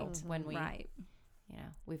 and Right. so when we, Right.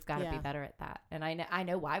 we've got to be Yeah. better at that. And I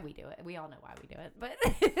know why we do it. We all know why we do it, but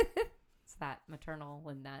it's that maternal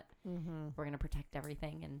and that we're going to protect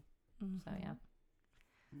everything, and so yeah.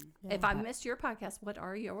 If I missed your podcast, what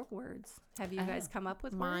are your words? Have you guys come up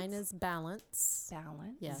with Mine words? is balance.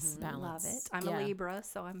 Balance. Yes, Love balance. it. I'm Yeah. a Libra,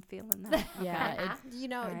 so I'm feeling that. Yeah,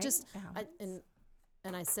 All right, just balance.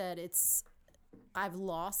 and I said I've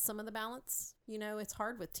lost some of the balance. It's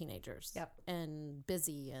hard with teenagers. Yep. And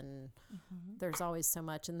busy, and there's always so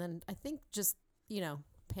much. And then I think just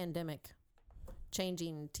pandemic,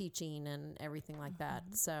 changing teaching and everything like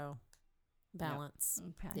that. So balance.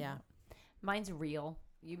 Okay. Yeah. Mine's real.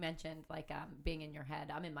 You mentioned being in your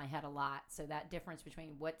head. I'm in my head a lot. So that difference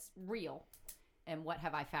between what's real and what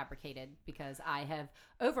have I fabricated, because I have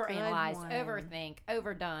overanalyzed, one. overthink,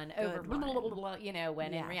 overdone, Good blah, blah, one. blah, blah, when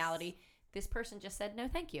in Yes. reality, this person just said, no,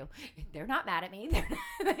 thank you. They're not mad at me.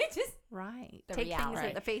 They just, Right. The Take things reality.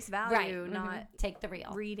 at the face right. value, mhm, not take the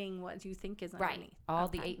real. reading what you think is Right. underneath. All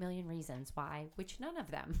the Okay. 8 million reasons why, which none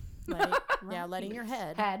of them. Letting your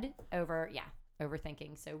head. Head over,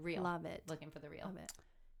 overthinking. So real. Love it. Looking for the real. Love it.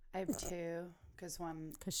 I have two, because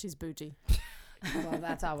one, Because she's bougie. well,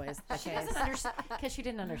 that's always the She case. doesn't understand, because she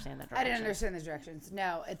didn't understand the I direction. didn't understand the directions.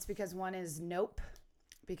 No, it's because one is nope,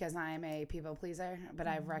 because I am a people pleaser, but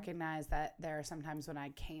I've recognized that there are some times when I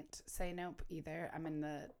can't say nope either. I'm in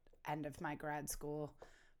the end of my grad school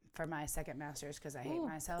for my second master's because I hate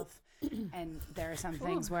myself. And there are some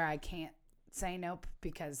things where I can't say nope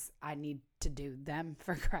because I need to do them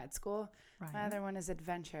for grad school. Right. My other one is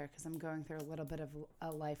adventure because I'm going through a little bit of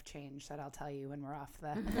a life change that I'll tell you when we're off the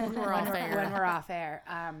When we're off air. when we're off air.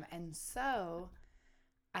 And so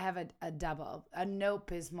I have a double. A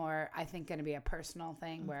nope is more, I think, going to be a personal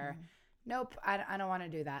thing where nope, I don't want to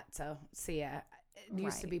do that. So see ya. It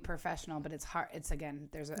used to be professional, but it's hard. It's again,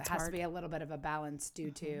 it has hard. to be a little bit of a balance due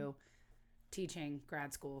to teaching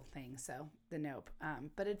grad school things. So the nope.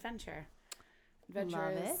 But adventure Love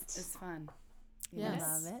is, it. is fun. Yes.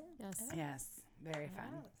 Love it. Yes. Yes. Very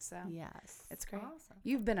fun. So Yes. it's great. Awesome.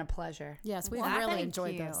 You've been a pleasure. Yes, we've Well, really thank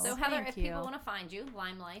enjoyed you. this. So Heather, Thank if people you. want to find you,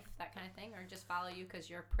 Lime Life, that kind of thing, or just follow you because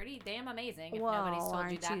you're pretty damn amazing. If Well, nobody's told you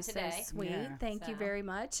aren't that you today. so sweet? Yeah. Thank you So. very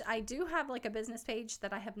much. I do have like a business page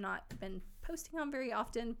that I have not been posting on very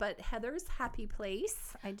often, but Heather's Happy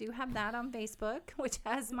Place. I do have that on Facebook, which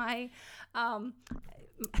has my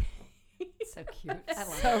So cute. I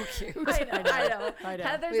love So it. cute. I know. I know.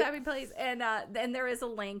 Heather's Happy Place, and then there is a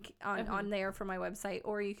link on there for my website,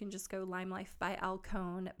 or you can just go Lime Life by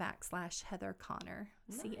Alcone / Heather Connor,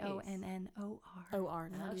 CONNOR. OR,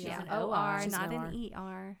 not She's ER. Yeah, an OR, OR. She's not an an OR.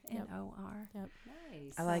 ER, an Yep. OR.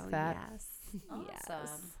 Nice. I like that. Yes. Awesome.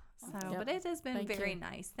 Yes. So, Yep. but it has been Thank very you.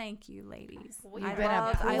 nice. Thank you, ladies. Well, I you've been a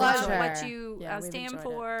love pleasure. what you Yeah, we've stand enjoyed it.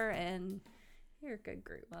 for, and you're a good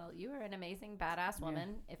group. Well, you are an amazing, badass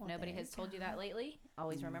woman. If Well, nobody there has you told you that lately,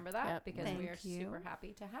 always remember that Yep. because we are Thank you. super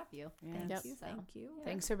happy to have you. Yeah. Thank Yep. you. So, Thank you.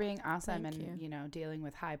 Thanks for being awesome Thank and you. dealing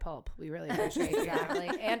with high pulp. We really appreciate you. Exactly.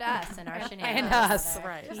 And us and our shenanigans. And us. Heather.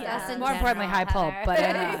 Right. Just Yeah. us in More importantly, general, high pulp, Heather. but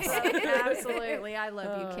and us. Absolutely. I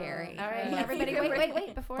love you, Carrie. All right, Love everybody. you.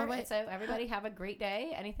 Wait. Before, Oh, wait. so everybody have a great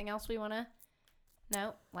day. Anything else we want to?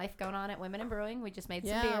 No, life going on at Women in Brewing. We just made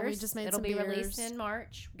some Yeah, beers. we just made It'll some be released beers. in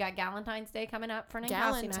March. We got Galentine's Day coming up for Ninkasi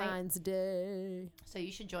night. Galentine's Day. So you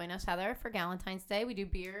should join us, Heather, for Galentine's Day. We do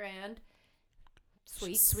beer and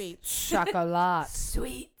sweets. Sweets. Chocolat.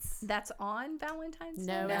 Sweets. That's on Valentine's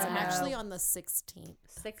No, Day? it's No. actually on the 16th.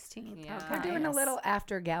 16th. Yeah. Okay. We're doing a Nice. little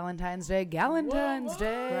after Galentine's Day. Galentine's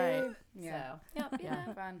Day. Right. Yeah. So, yep, you Yeah.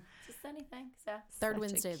 know, Fun. just anything. So, Third Such a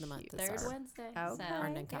Wednesday of the month cute- is third our, Wednesday. Okay. So, our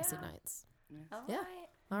Ninkasi yeah. nights. All Yeah. right.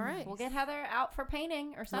 All right. We'll get Heather out for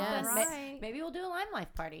painting or something. Yes. Ma- Right. Maybe we'll do a Lime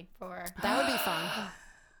Life party for That would be fun.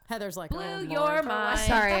 Heather's like, Blew oh, your Lord. mind.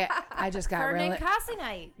 Sorry, I just got for really. Ninkasi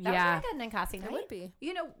night. That Yeah. would be a good Ninkasi It night. would be.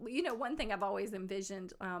 You know, one thing I've always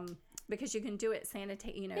envisioned, because you can do it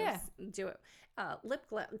Yeah. do it lip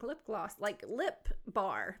gloss, like lip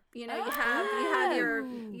bar. You know, you have your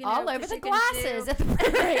All over 'cause the you can glasses do- at the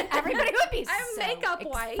brewery. Everybody would be I have so makeup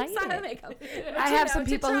wipes. I excited. have makeup. I have some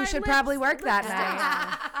people who should probably work that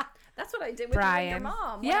night. That's what I did with Brian. your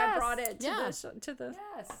mom when Yes. I brought it to Yeah. to the.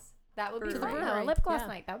 Yes. That would be For the fun. though. A brewery. lip gloss Yeah.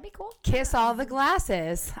 night. That would be cool. Kiss all the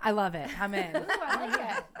glasses. I love it. I'm in. Ooh, I like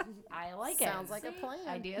it. I like it. Sounds like a plan.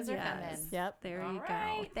 Ideas are Yes. coming. Yep. There All you go.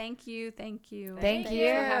 right. Thank you. Thank you.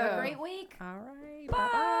 Have a great week. All right.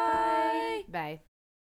 Bye. Bye.